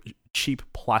peripherals, like cheap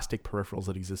plastic peripherals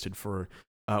that existed for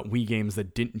Wii games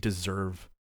that didn't deserve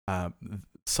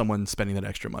someone spending that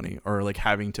extra money or like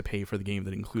having to pay for the game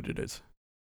that included it.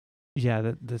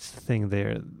 Yeah, that's the thing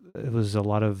there. It was a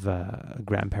lot of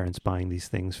grandparents buying these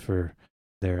things for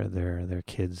their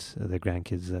kids, their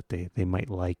grandkids that they might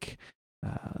like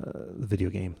the video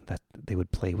game that they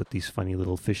would play with these funny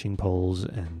little fishing poles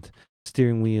and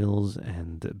steering wheels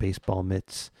and baseball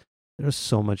mitts. There was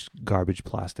so much garbage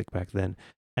plastic back then.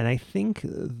 And I think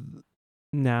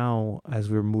now as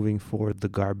we're moving forward, the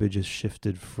garbage has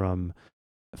shifted from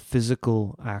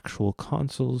physical actual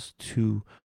consoles to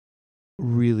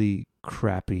really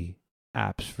crappy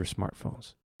apps for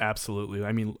smartphones. Absolutely.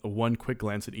 I mean, one quick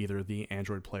glance at either the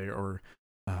Android Play or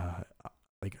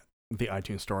like the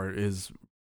iTunes Store is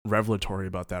revelatory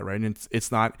about that, right? And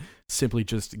it's not simply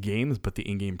just games, but the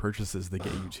in-game purchases they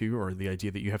get you to, or the idea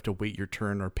that you have to wait your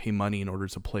turn or pay money in order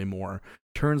to play more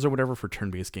turns or whatever for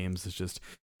turn-based games is just,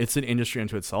 it's an industry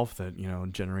unto itself that, you know,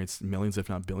 generates millions, if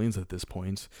not billions at this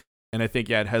point. And I think,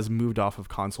 yeah, it has moved off of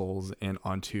consoles and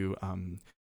onto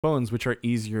phones, which are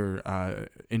easier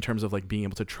in terms of like being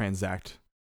able to transact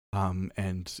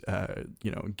and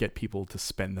you know, get people to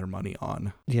spend their money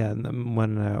on. Yeah, and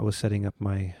when I was setting up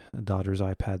my daughter's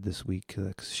iPad this week,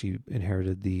 because she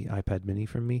inherited the iPad mini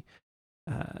from me,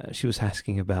 she was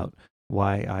asking about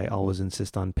why I always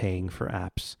insist on paying for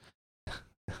apps.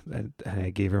 And I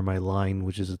gave her my line,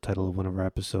 which is the title of one of our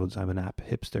episodes, I'm an app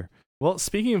hipster. Well,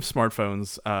 speaking of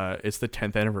smartphones, it's the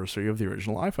 10th anniversary of the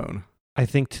original iPhone. I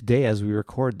think today, as we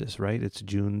record this, right, it's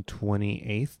June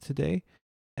 28th today,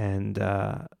 and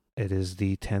it is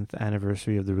the 10th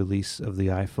anniversary of the release of the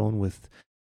iPhone with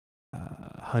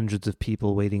hundreds of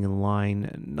people waiting in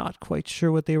line, not quite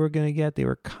sure what they were going to get. They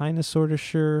were kind of sort of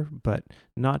sure, but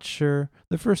not sure.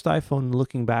 The first iPhone,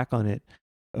 looking back on it,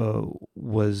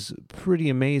 was pretty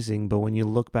amazing, but when you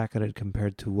look back at it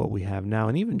compared to what we have now,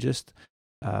 and even just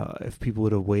if people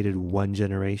would have waited one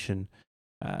generation,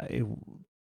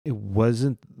 it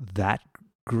wasn't that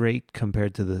great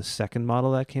compared to the second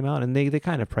model that came out, and they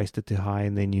kind of priced it too high,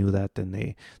 and they knew that, and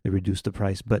they reduced the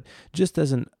price. But just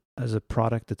as a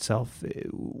product itself,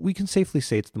 we can safely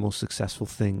say it's the most successful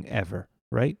thing ever,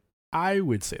 right? I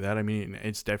would say that. I mean,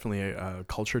 it's definitely a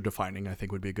culture defining, I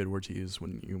think would be a good word to use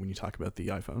when you talk about the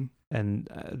iPhone. And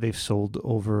they've sold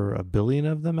over 1 billion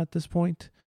of them at this point.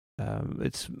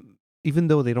 It's, even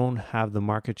though they don't have the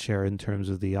market share in terms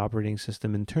of the operating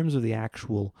system, in terms of the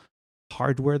actual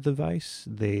hardware device,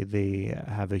 they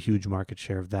have a huge market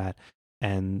share of that,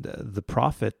 and the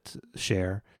profit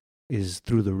share is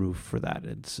through the roof for that.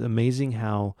 It's amazing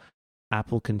how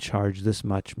Apple can charge this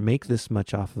much, make this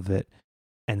much off of it,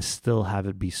 and still have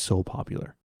it be so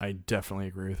popular. I definitely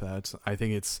agree with that. I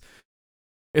think it's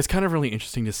kind of really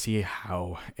interesting to see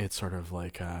how it sort of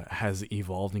like has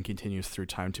evolved and continues through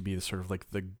time to be sort of like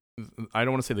the, I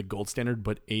don't want to say the gold standard,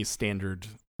 but a standard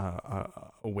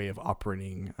a way of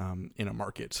operating in a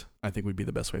market, I think would be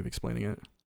the best way of explaining it.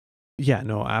 Yeah,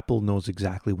 no, Apple knows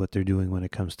exactly what they're doing when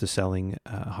it comes to selling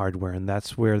hardware, and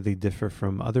that's where they differ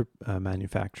from other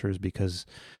manufacturers, because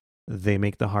they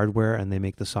make the hardware and they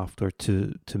make the software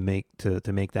to make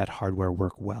that hardware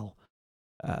work well.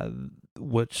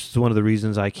 Which is one of the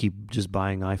reasons I keep just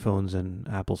buying iPhones and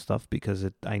Apple stuff, because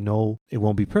I know it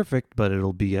won't be perfect, but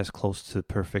it'll be as close to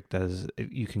perfect as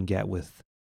you can get with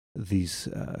these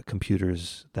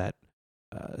computers that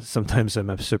sometimes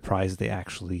I'm surprised they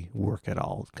actually work at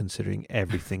all, considering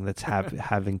everything that's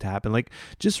having to happen. Like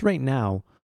just right now,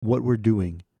 what we're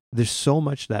doing, there's so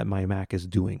much that my Mac is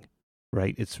doing,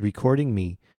 right? It's recording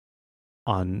me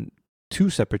on 2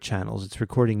 separate channels. It's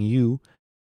recording you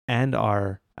and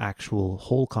our actual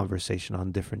whole conversation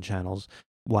on different channels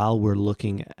while we're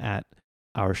looking at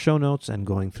our show notes and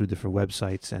going through different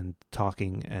websites and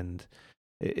talking. And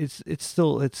it's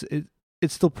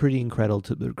still pretty incredible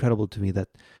to me that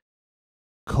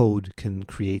code can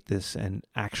create this and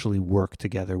actually work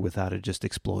together without it just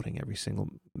exploding every single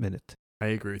minute. I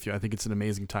agree with you. I think it's an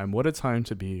amazing time. What a time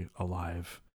to be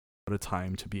alive. What a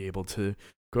time to be able to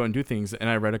go and do things. And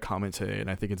I read a comment today,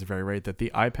 and I think it's very right, that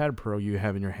the iPad Pro you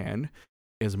have in your hand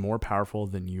is more powerful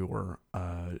than your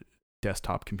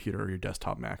desktop computer or your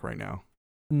desktop Mac right now.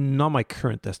 Not my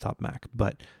current desktop Mac,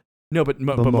 but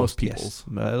most people's.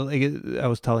 Yes. I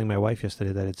was telling my wife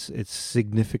yesterday that it's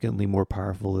significantly more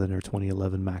powerful than her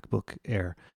 2011 MacBook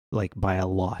Air, like by a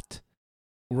lot.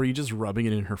 Were you just rubbing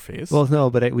it in her face? Well, no,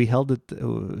 but we held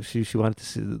it. She wanted to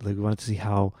see, we wanted to see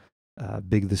how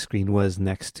big the screen was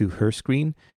next to her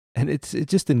screen, and it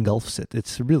just engulfs it.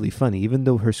 It's really funny, even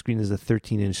though her screen is a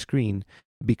 13-inch screen,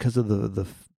 because of the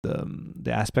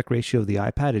aspect ratio of the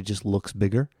iPad, it just looks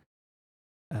bigger.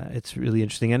 It's really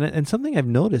interesting, and something I've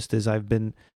noticed is I've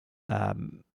been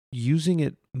using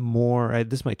it more.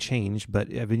 This might change,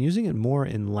 but I've been using it more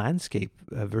in landscape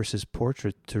versus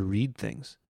portrait to read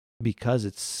things, because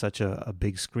it's such a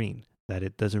big screen that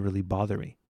it doesn't really bother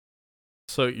me.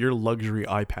 So you're luxury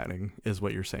iPadding is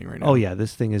what you're saying right now. Oh yeah,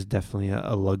 this thing is definitely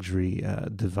a luxury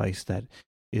device that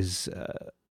is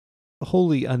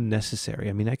wholly unnecessary.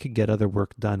 I mean, I could get other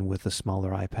work done with a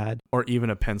smaller iPad. Or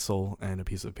even a pencil and a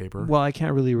piece of paper. Well, I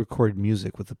can't really record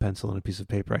music with a pencil and a piece of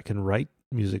paper. I can write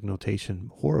music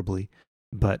notation horribly,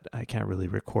 but I can't really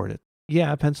record it.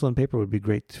 Yeah, a pencil and paper would be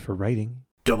great for writing.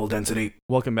 Double Density.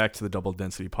 Welcome back to the Double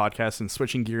Density podcast, and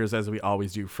switching gears as we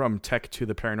always do from tech to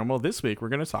the paranormal. This week we're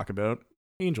going to talk about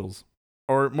angels,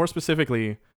 or more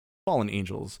specifically, fallen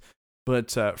angels.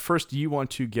 But first, you want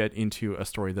to get into a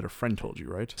story that a friend told you,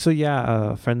 right? So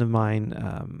yeah, a friend of mine,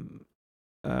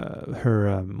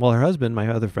 her husband, my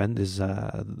other friend, is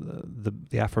the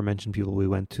aforementioned people we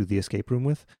went to the escape room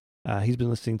with. He's been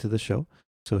listening to the show,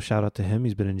 so shout out to him.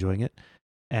 He's been enjoying it.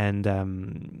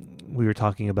 And we were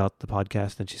talking about the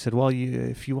podcast, and she said, well,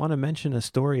 if you want to mention a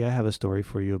story, I have a story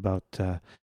for you about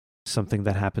something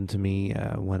that happened to me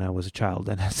when I was a child.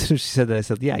 And as soon as she said that, I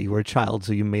said, yeah, you were a child,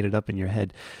 so you made it up in your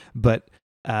head. But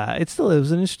it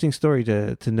was an interesting story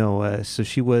to know. So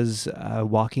she was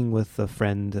walking with a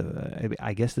friend.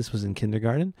 I guess this was in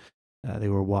kindergarten. They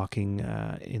were walking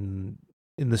in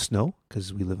the snow,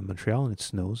 because we live in Montreal and it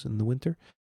snows in the winter.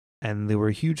 And there were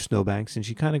huge snowbanks, and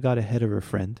she kind of got ahead of her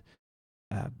friend,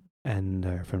 and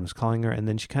her friend was calling her, and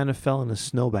then she kind of fell in a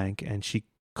snowbank, and she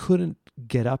couldn't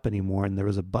get up anymore, and there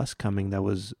was a bus coming that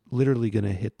was literally going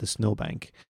to hit the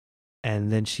snowbank.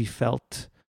 And then she felt,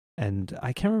 and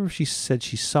I can't remember if she said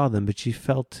she saw them, but she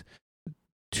felt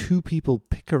two people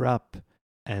pick her up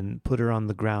and put her on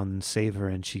the ground and save her,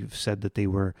 and she said that they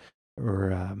were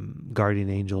guardian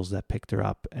angels that picked her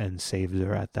up and saved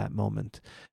her at that moment.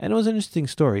 And it was an interesting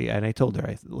story, and I told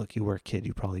her, look, you were a kid,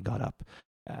 you probably got up,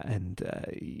 and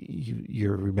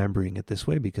you're remembering it this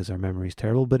way because our memory is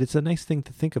terrible, but it's a nice thing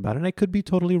to think about. And I could be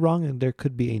totally wrong, and there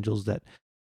could be angels that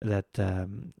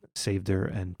saved her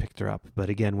and picked her up. But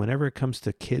again, whenever it comes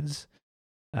to kids,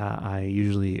 I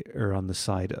usually err on the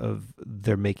side of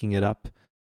they're making it up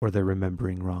or they're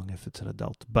remembering wrong if it's an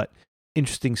adult. But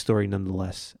interesting story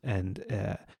nonetheless, and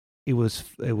it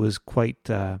was quite.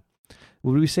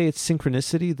 Would we say it's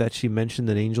synchronicity that she mentioned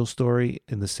an angel story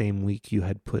in the same week you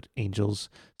had put angels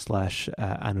 /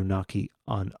 Anunnaki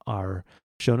on our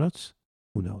show notes?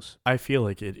 Who knows? I feel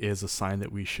like it is a sign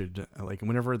that we should, like,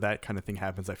 whenever that kind of thing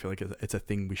happens, I feel like it's a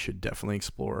thing we should definitely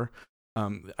explore.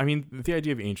 I mean, the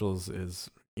idea of angels is,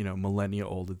 millennia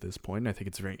old at this point. And I think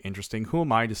it's very interesting. Who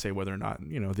am I to say whether or not,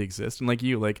 they exist? And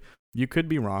you could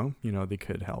be wrong, they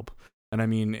could help. And I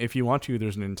mean, if you want to,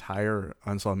 there's an entire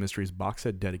Unsolved Mysteries box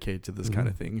set dedicated to this kind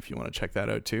of thing, if you want to check that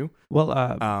out too. Well,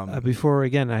 before,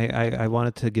 again, I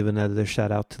wanted to give another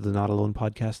shout out to the Not Alone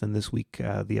podcast. And this week,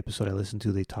 the episode I listened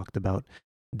to, they talked about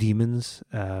demons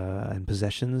and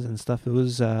possessions and stuff. It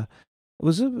was a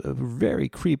very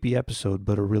creepy episode,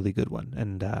 but a really good one.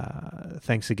 And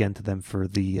thanks again to them for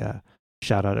the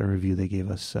shout out and review they gave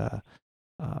us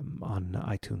on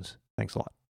iTunes. Thanks a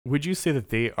lot. Would you say that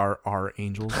they are our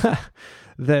angels?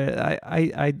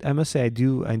 I must say I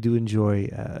do enjoy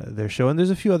their show, and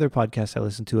there's a few other podcasts I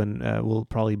listen to, and we'll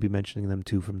probably be mentioning them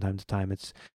too from time to time.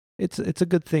 It's a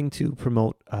good thing to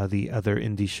promote the other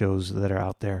indie shows that are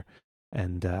out there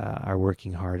and are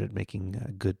working hard at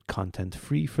making good content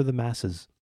free for the masses.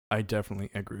 I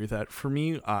definitely agree with that. For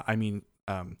me,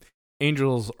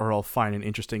 angels are all fine and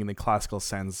interesting in the classical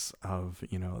sense of,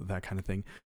 that kind of thing.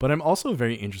 But I'm also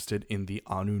very interested in the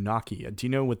Anunnaki. Do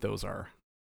you know what those are?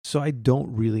 So I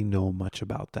don't really know much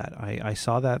about that. I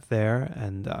saw that there,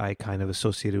 and I kind of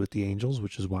associated with the angels,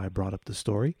 which is why I brought up the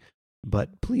story.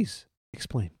 But please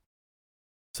explain.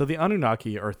 So the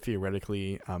Anunnaki are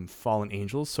theoretically fallen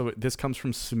angels. So this comes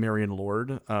from Sumerian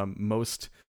lore, most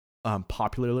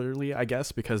popularly, I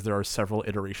guess, because there are several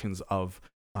iterations of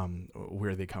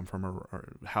where they come from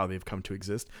or how they've come to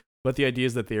exist. But the idea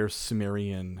is that they are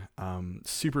Sumerian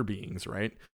super beings,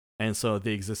 right? And so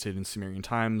they existed in Sumerian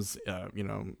times,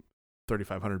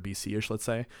 3,500 BC-ish, let's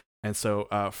say. And so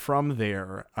from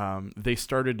there, they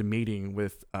started mating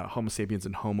with Homo sapiens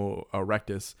and Homo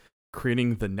erectus,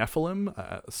 creating the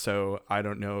Nephilim. So I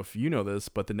don't know if you know this,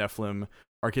 but the Nephilim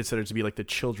are considered to be like the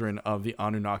children of the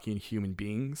Anunnaki and human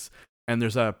beings. And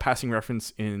there's a passing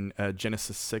reference in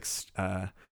Genesis 6,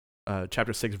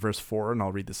 chapter 6, verse 4, and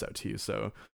I'll read this out to you.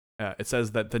 So it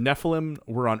says that the Nephilim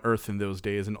were on earth in those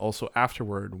days, and also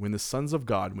afterward, when the sons of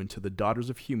God went to the daughters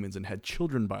of humans and had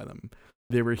children by them.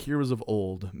 They were heroes of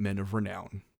old, men of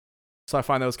renown. So I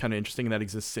find that was kind of interesting. That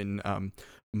exists in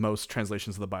most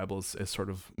translations of the Bible is sort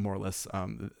of more or less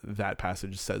that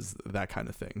passage says that kind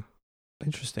of thing.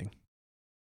 Interesting.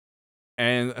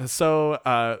 And so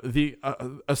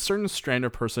a certain strand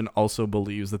of person also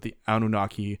believes that the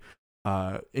Anunnaki,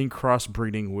 in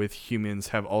crossbreeding with humans,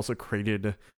 have also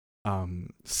created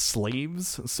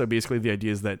slaves. So basically the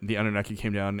idea is that the Anunnaki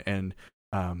came down and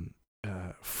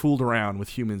fooled around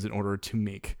with humans in order to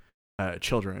make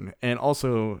children. And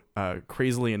also,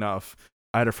 crazily enough,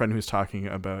 I had a friend who was talking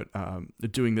about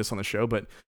doing this on the show, but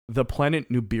the planet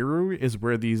Nibiru is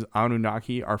where these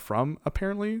Anunnaki are from,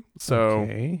 apparently. So,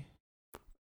 okay.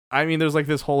 I mean, there's like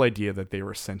this whole idea that they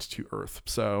were sent to Earth.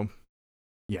 So,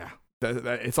 yeah,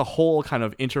 it's a whole kind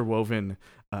of interwoven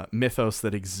mythos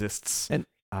that exists. And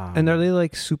are they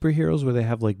like superheroes where they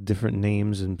have like different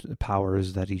names and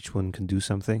powers that each one can do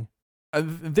something?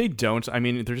 They don't. I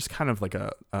mean, they're just kind of like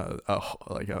a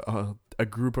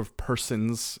group of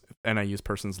persons, and I use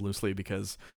persons loosely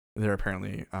because they're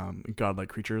apparently godlike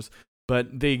creatures.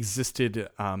 But they existed,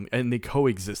 and they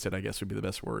coexisted, I guess would be the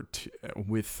best word,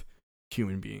 with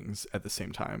human beings at the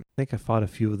same time. I think I fought a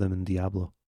few of them in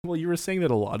Diablo. Well, you were saying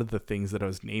that a lot of the things that I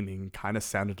was naming kind of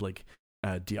sounded like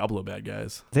Diablo bad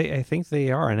guys. I think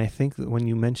they are, and I think that when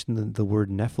you mentioned the word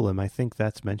Nephilim, I think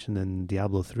that's mentioned in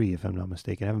Diablo 3, if I'm not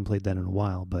mistaken. I haven't played that in a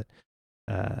while, but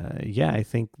yeah, I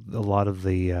think a lot of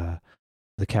the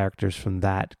characters from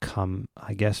that come,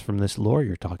 I guess, from this lore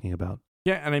you're talking about.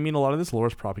 Yeah, and I mean, a lot of this lore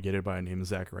is propagated by a named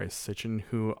Zacharias Sitchin,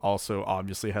 who also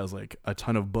obviously has like a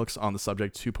ton of books on the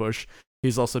subject to push.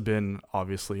 He's also been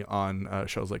obviously on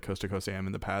shows like Coast to Coast AM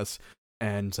in the past,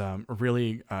 and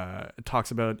really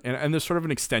talks about, and there's sort of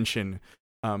an extension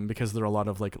because there are a lot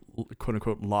of like quote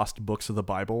unquote lost books of the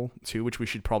Bible too, which we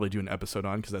should probably do an episode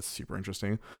on because that's super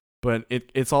interesting. But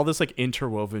it's all this like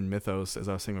interwoven mythos, as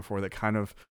I was saying before, that kind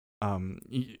of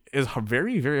is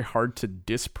very, very hard to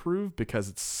disprove because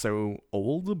it's so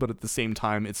old, but at the same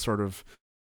time, it sort of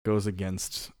goes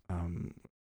against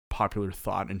popular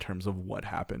thought in terms of what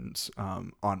happened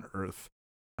on Earth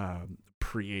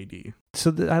pre-AD.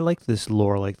 So I like this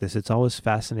lore like this. It's always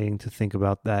fascinating to think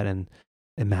about that and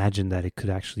imagine that it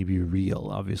could actually be real.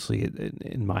 Obviously,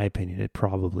 in my opinion, it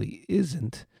probably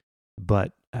isn't.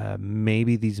 But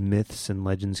maybe these myths and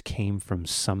legends came from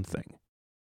something.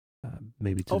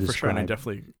 Maybe to describe. For sure, and I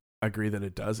definitely agree that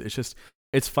it does.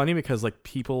 It's funny because like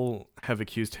people have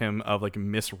accused him of like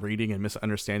misreading and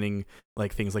misunderstanding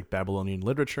like things like Babylonian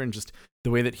literature, and just the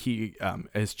way that he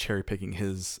is cherry picking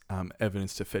his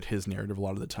evidence to fit his narrative a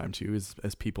lot of the time too,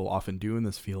 as people often do in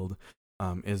this field,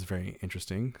 is very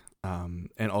interesting,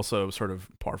 and also sort of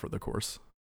par for the course.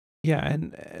 Yeah,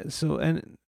 and so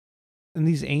and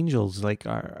these angels, like,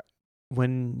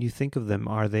 when you think of them,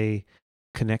 are they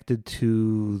connected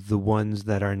to the ones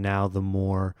that are now the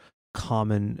more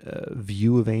common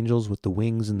view of angels with the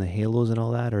wings and the halos and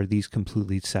all that, or are these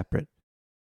completely separate?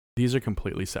 These are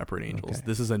completely separate angels. Okay.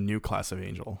 This is a new class of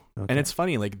angel. Okay. And it's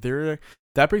funny, like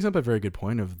that brings up a very good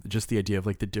point of just the idea of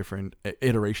like the different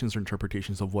iterations or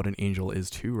interpretations of what an angel is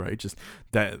too, right? Just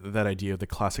that idea of the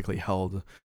classically held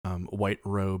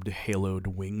white-robed, haloed,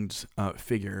 winged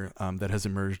figure that has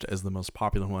emerged as the most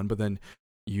popular one. But then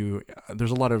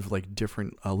there's a lot of like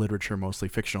different literature, mostly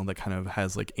fictional, that kind of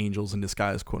has like angels in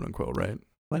disguise, quote unquote, right?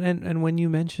 But and when you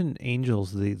mention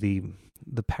angels, the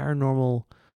paranormal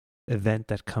event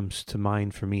that comes to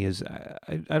mind for me is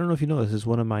I don't know if you know, this is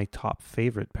one of my top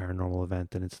favorite paranormal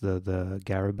event, and it's the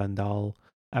Garabandal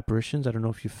apparitions. I don't know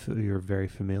if you're very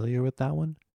familiar with that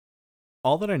one.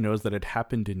 All that I know is that it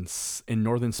happened in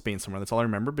northern Spain somewhere. That's all I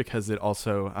remember, because it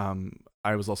also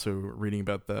I was also reading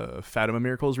about the Fatima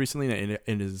miracles recently, and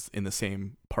it is in the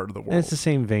same part of the world. And it's the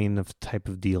same vein of type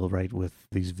of deal, right? With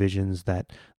these visions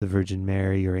that the Virgin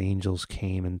Mary or angels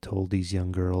came and told these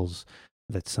young girls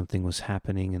that something was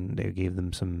happening, and they gave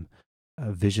them some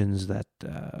visions that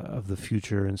of the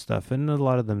future and stuff, and a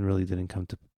lot of them really didn't come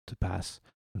to pass,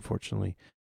 unfortunately,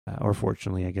 or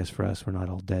fortunately, I guess for us, we're not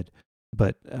all dead.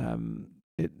 But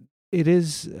it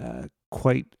is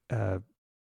quite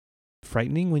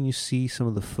frightening when you see some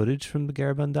of the footage from the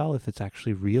Garabandal. If it's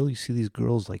actually real, you see these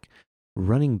girls like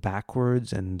running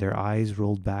backwards and their eyes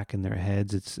rolled back in their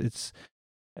heads.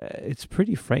 It's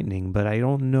pretty frightening, but I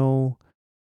don't know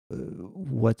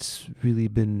what's really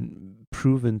been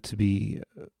proven to be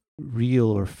real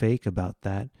or fake about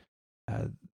that.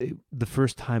 The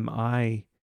first time I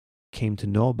came to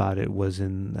know about it was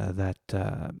in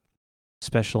that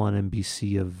special on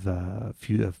NBC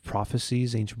of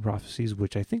prophecies, ancient prophecies,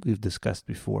 which I think we've discussed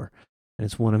before, and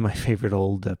it's one of my favorite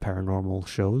old paranormal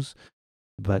shows.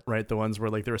 But right, the ones where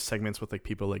like there were segments with like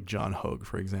people like John Hogue,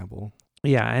 for example.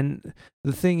 Yeah, and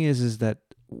the thing is that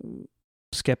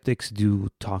skeptics do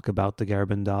talk about the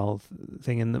Garabandal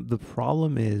thing, and the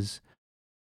problem is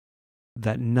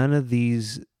that none of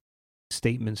these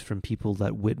statements from people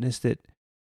that witnessed it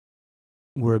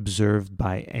were observed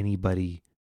by anybody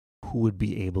who would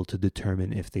be able to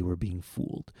determine if they were being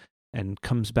fooled. And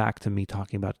comes back to me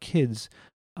talking about kids.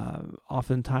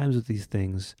 Oftentimes with these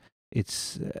things,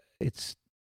 it's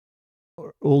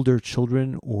older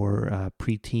children or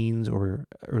preteens or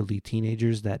early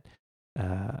teenagers that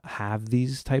have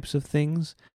these types of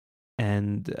things.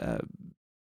 And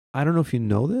I don't know if you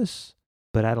know this,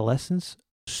 but adolescents,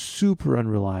 super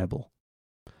unreliable.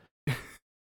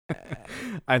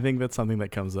 I think that's something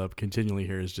that comes up continually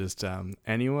here is just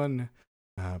anyone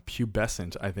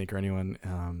pubescent, I think, or anyone,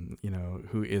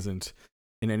 who isn't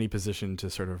in any position to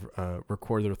sort of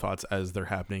record their thoughts as they're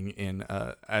happening in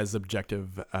as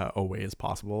objective a way as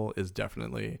possible is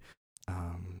definitely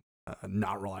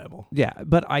not reliable. Yeah,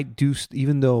 but I do,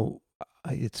 even though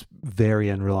it's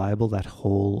very unreliable, that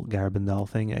whole Garabandal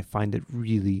thing, I find it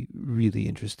really, really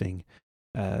interesting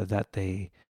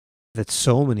that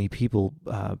so many people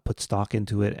put stock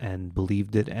into it and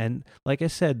believed it. And like I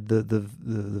said,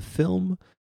 the film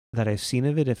that I've seen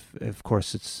of it, if of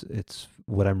course it's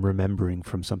what I'm remembering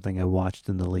from something I watched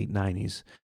in the late 90s.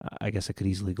 I guess I could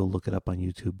easily go look it up on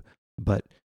YouTube, but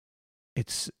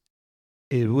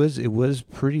it was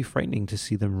pretty frightening to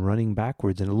see them running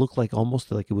backwards, and it looked like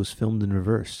almost like it was filmed in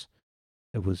reverse.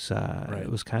 It was Right.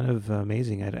 It was kind of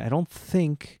amazing. I don't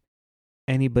think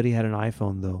anybody had an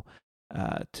iPhone though.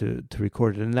 To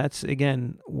record it. And that's,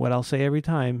 again, what I'll say every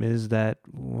time is that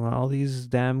all these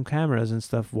damn cameras and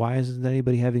stuff, why isn't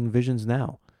anybody having visions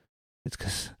now? It's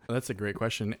because... That's a great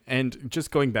question. And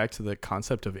just going back to the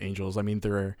concept of angels, I mean,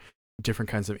 there are different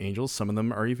kinds of angels. Some of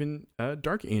them are even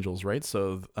dark angels, right?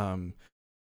 So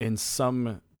in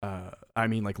some... I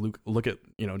mean, like look at,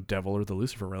 Devil or the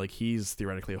Lucifer, right? Like he's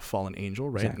theoretically a fallen angel,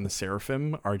 right? Exactly. And the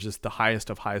seraphim are just the highest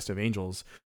of angels,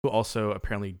 who also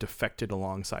apparently defected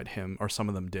alongside him, or some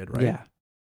of them did, right? Yeah,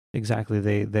 exactly.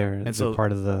 They're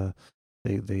part of the...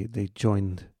 They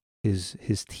joined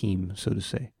his team, so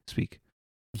to speak.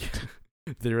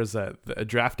 There was a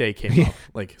draft day came up,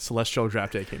 like celestial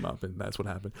draft day came up, and that's what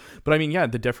happened. But I mean, yeah,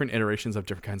 the different iterations of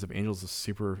different kinds of angels is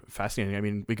super fascinating. I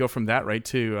mean, we go from that right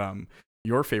to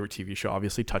your favorite TV show,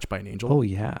 obviously, Touched by an Angel. Oh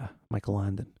yeah, Michael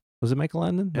Landon. Was it Michael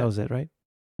Landon? Yeah. That was it, right?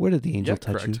 Where did the angel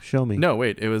touch correct. you? Show me. No,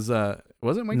 wait, it was it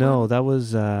Michael? No, that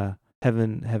was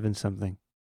Heaven something.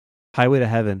 Highway to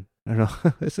Heaven. I don't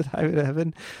know. Is it Highway to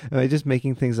Heaven? Am I just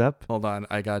making things up? Hold on,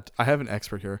 I have an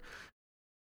expert here.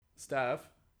 Steph,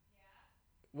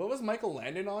 what was Michael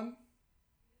Landon on?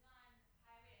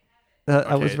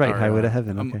 I was right. Highway to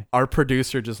Heaven. Okay. Our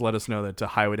producer just let us know that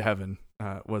Highway to Heaven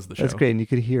was the show. That's great, and you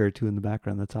could hear it too in the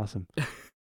background. That's awesome.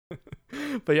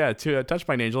 But yeah, to Touched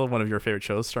by an Angel, one of your favorite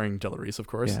shows, starring Della Reese, of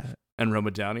course, and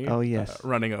Roma Downey. Oh yes,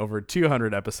 running over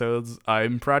 200 episodes.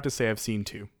 I'm proud to say I've seen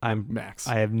 2. Max.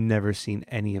 I have never seen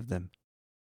any of them,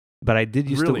 but I did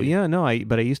used to. Yeah, no,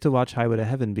 but I used to watch Highway to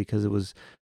Heaven because it was.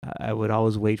 I would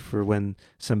always wait for when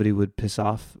somebody would piss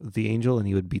off the angel and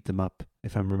he would beat them up.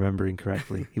 If I'm remembering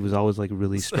correctly, he was always like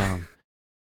really strong.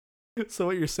 So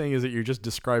what you're saying is that you're just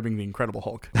describing the Incredible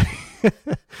Hulk.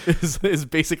 is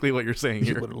basically what you're saying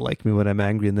here. He wouldn't like me when I'm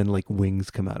angry, and then like wings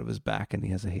come out of his back, and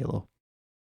he has a halo.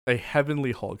 A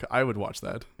Heavenly Hulk. I would watch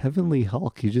that. Heavenly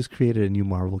Hulk. You just created a new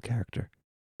Marvel character.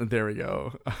 There we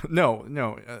go.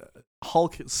 No.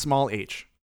 Hulk, small h.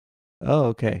 Oh,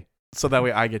 okay. So that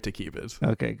way I get to keep it.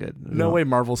 Okay, good. No way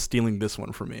Marvel's stealing this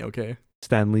one from me, okay?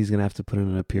 Stan Lee's going to have to put in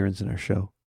an appearance in our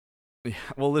show. Yeah,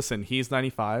 well, listen, he's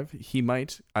 95. He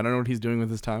might. I don't know what he's doing with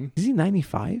his time. Is he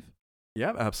 95?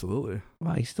 Yeah, absolutely.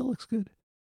 Wow, he still looks good.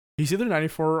 He's either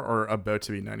 94 or about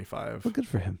to be 95. Well, good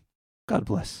for him. God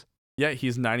bless. Yeah,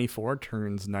 he's 94,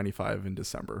 turns 95 in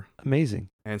December. Amazing.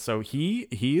 And so he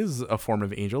is a form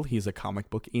of angel. He's a comic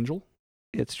book angel.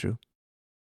 It's true.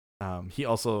 He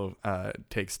also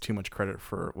takes too much credit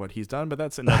for what he's done, but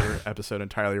that's another episode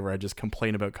entirely where I just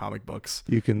complain about comic books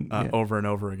over and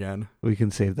over again. We can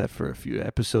save that for a few.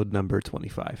 Episode number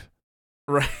 25.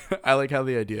 Right. I like how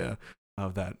the idea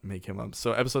of that make him up.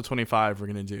 So episode 25, we're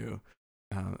going to do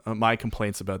my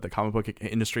complaints about the comic book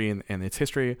industry and its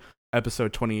history.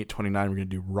 Episode 28, 29, we're going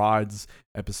to do rods.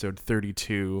 Episode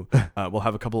 32, we'll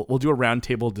do a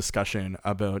roundtable discussion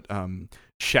about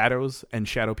shadows and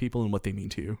shadow people and what they mean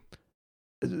to you.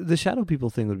 The shadow people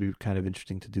thing would be kind of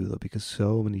interesting to do, though, because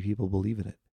so many people believe in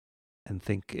it and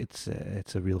think it's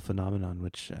a real phenomenon,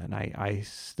 and I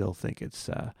still think it's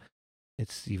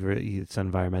either it's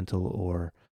environmental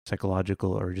or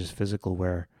psychological or just physical,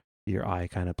 where your eye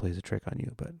kind of plays a trick on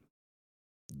you. But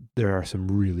there are some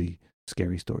really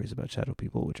scary stories about shadow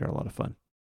people, which are a lot of fun.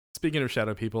 Speaking of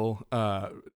shadow people, I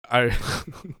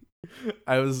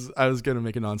was gonna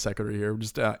make a non sequitur here.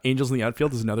 Just Angels in the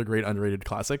Outfield is another great underrated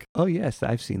classic. Oh yes,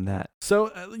 I've seen that. So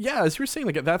as you were saying,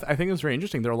 like that, I think it was very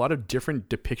interesting. There are a lot of different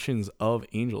depictions of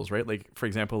angels, right? Like for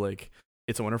example, like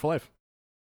It's a Wonderful Life.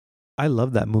 I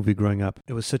loved that movie growing up.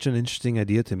 It was such an interesting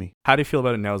idea to me. How do you feel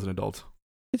about it now as an adult?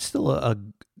 It's still a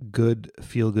good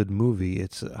feel-good movie.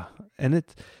 It's and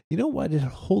it, you know what? It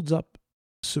holds up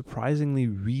surprisingly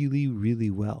really,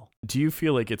 really well. Do you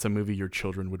feel like it's a movie your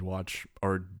children would watch,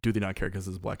 or do they not care because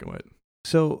it's black and white?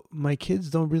 So my kids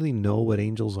don't really know what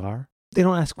angels are. They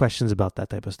don't ask questions about that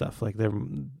type of stuff. Like I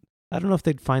don't know if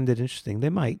they'd find it interesting. They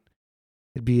might.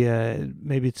 It'd be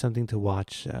maybe it's something to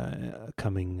watch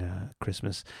coming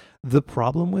Christmas. The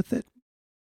problem with it,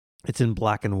 it's in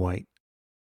black and white.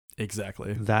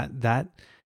 Exactly. That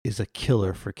is a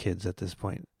killer for kids at this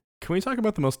point. Can we talk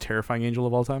about the most terrifying angel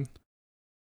of all time?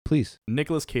 Please.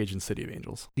 Nicolas Cage in City of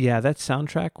Angels. Yeah, that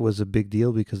soundtrack was a big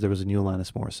deal because there was a new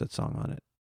Alanis Morissette song on it.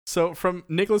 So from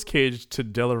Nicolas Cage to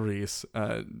Della Reese,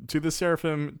 to the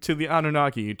Seraphim, to the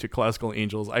Anunnaki, to classical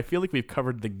angels, I feel like we've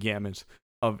covered the gamut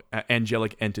of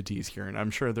angelic entities here, and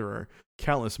I'm sure there are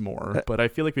countless more, but I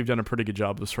feel like we've done a pretty good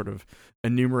job of sort of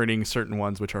enumerating certain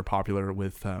ones which are popular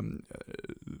with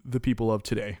the people of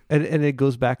today. And it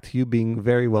goes back to you being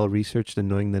very well researched and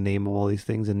knowing the name of all these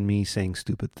things, and me saying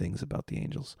stupid things about the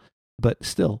angels. But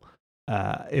still,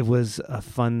 it was a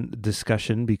fun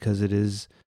discussion because it is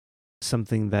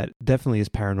something that definitely is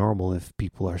paranormal if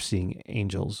people are seeing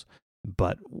angels,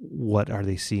 but what are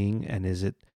they seeing, and is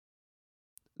it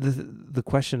the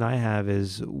question I have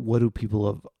is, what do people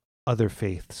of other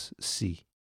faiths see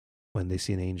when they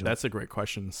see an angel? That's a great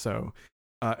question. So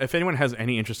if anyone has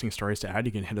any interesting stories to add,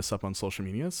 you can hit us up on social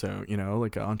media. So,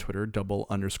 like on Twitter,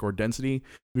 _density.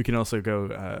 We can also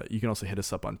you can also hit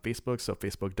us up on Facebook. So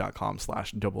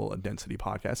facebook.com/double-density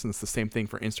podcast. And it's the same thing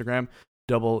for Instagram,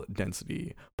 Double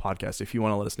Density Podcast. If you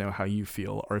want to let us know how you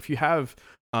feel, or if you have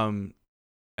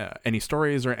any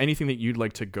stories or anything that you'd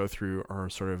like to go through or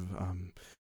sort of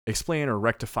explain or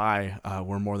rectify,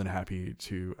 we're more than happy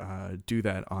to do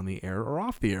that on the air or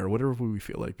off the air, whatever we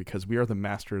feel like, because we are the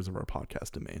masters of our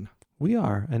podcast domain. We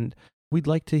are, and we'd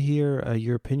like to hear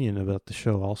your opinion about the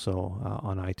show also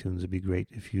on iTunes. It'd be great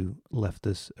if you left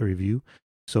us a review.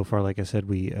 So far, like I said,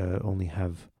 we only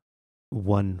have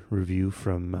one review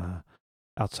from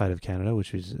outside of Canada,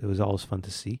 which was always fun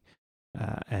to see,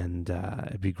 and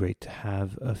it'd be great to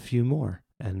have a few more.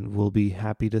 And we'll be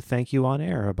happy to thank you on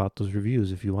air about those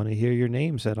reviews if you want to hear your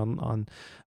name said on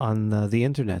the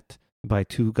internet by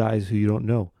two guys who you don't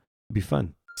know. It'd be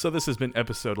fun. So this has been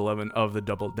episode 11 of the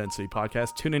Double Density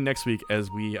Podcast. Tune in next week as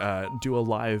we do a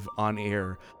live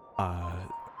on-air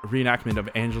reenactment of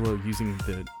Angelo using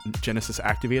the Genesis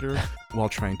activator while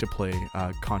trying to play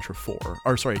Contra 4.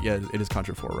 Or sorry, yeah, it is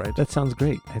Contra 4, right? That sounds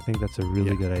great. I think that's a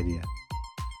really good idea.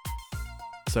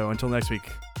 So until next week,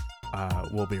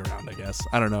 we'll be around, I guess.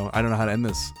 I don't know how to end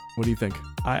this. What do you think?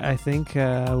 I think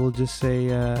we'll just say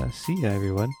see ya,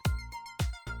 everyone.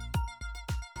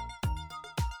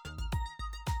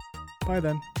 Bye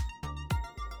then.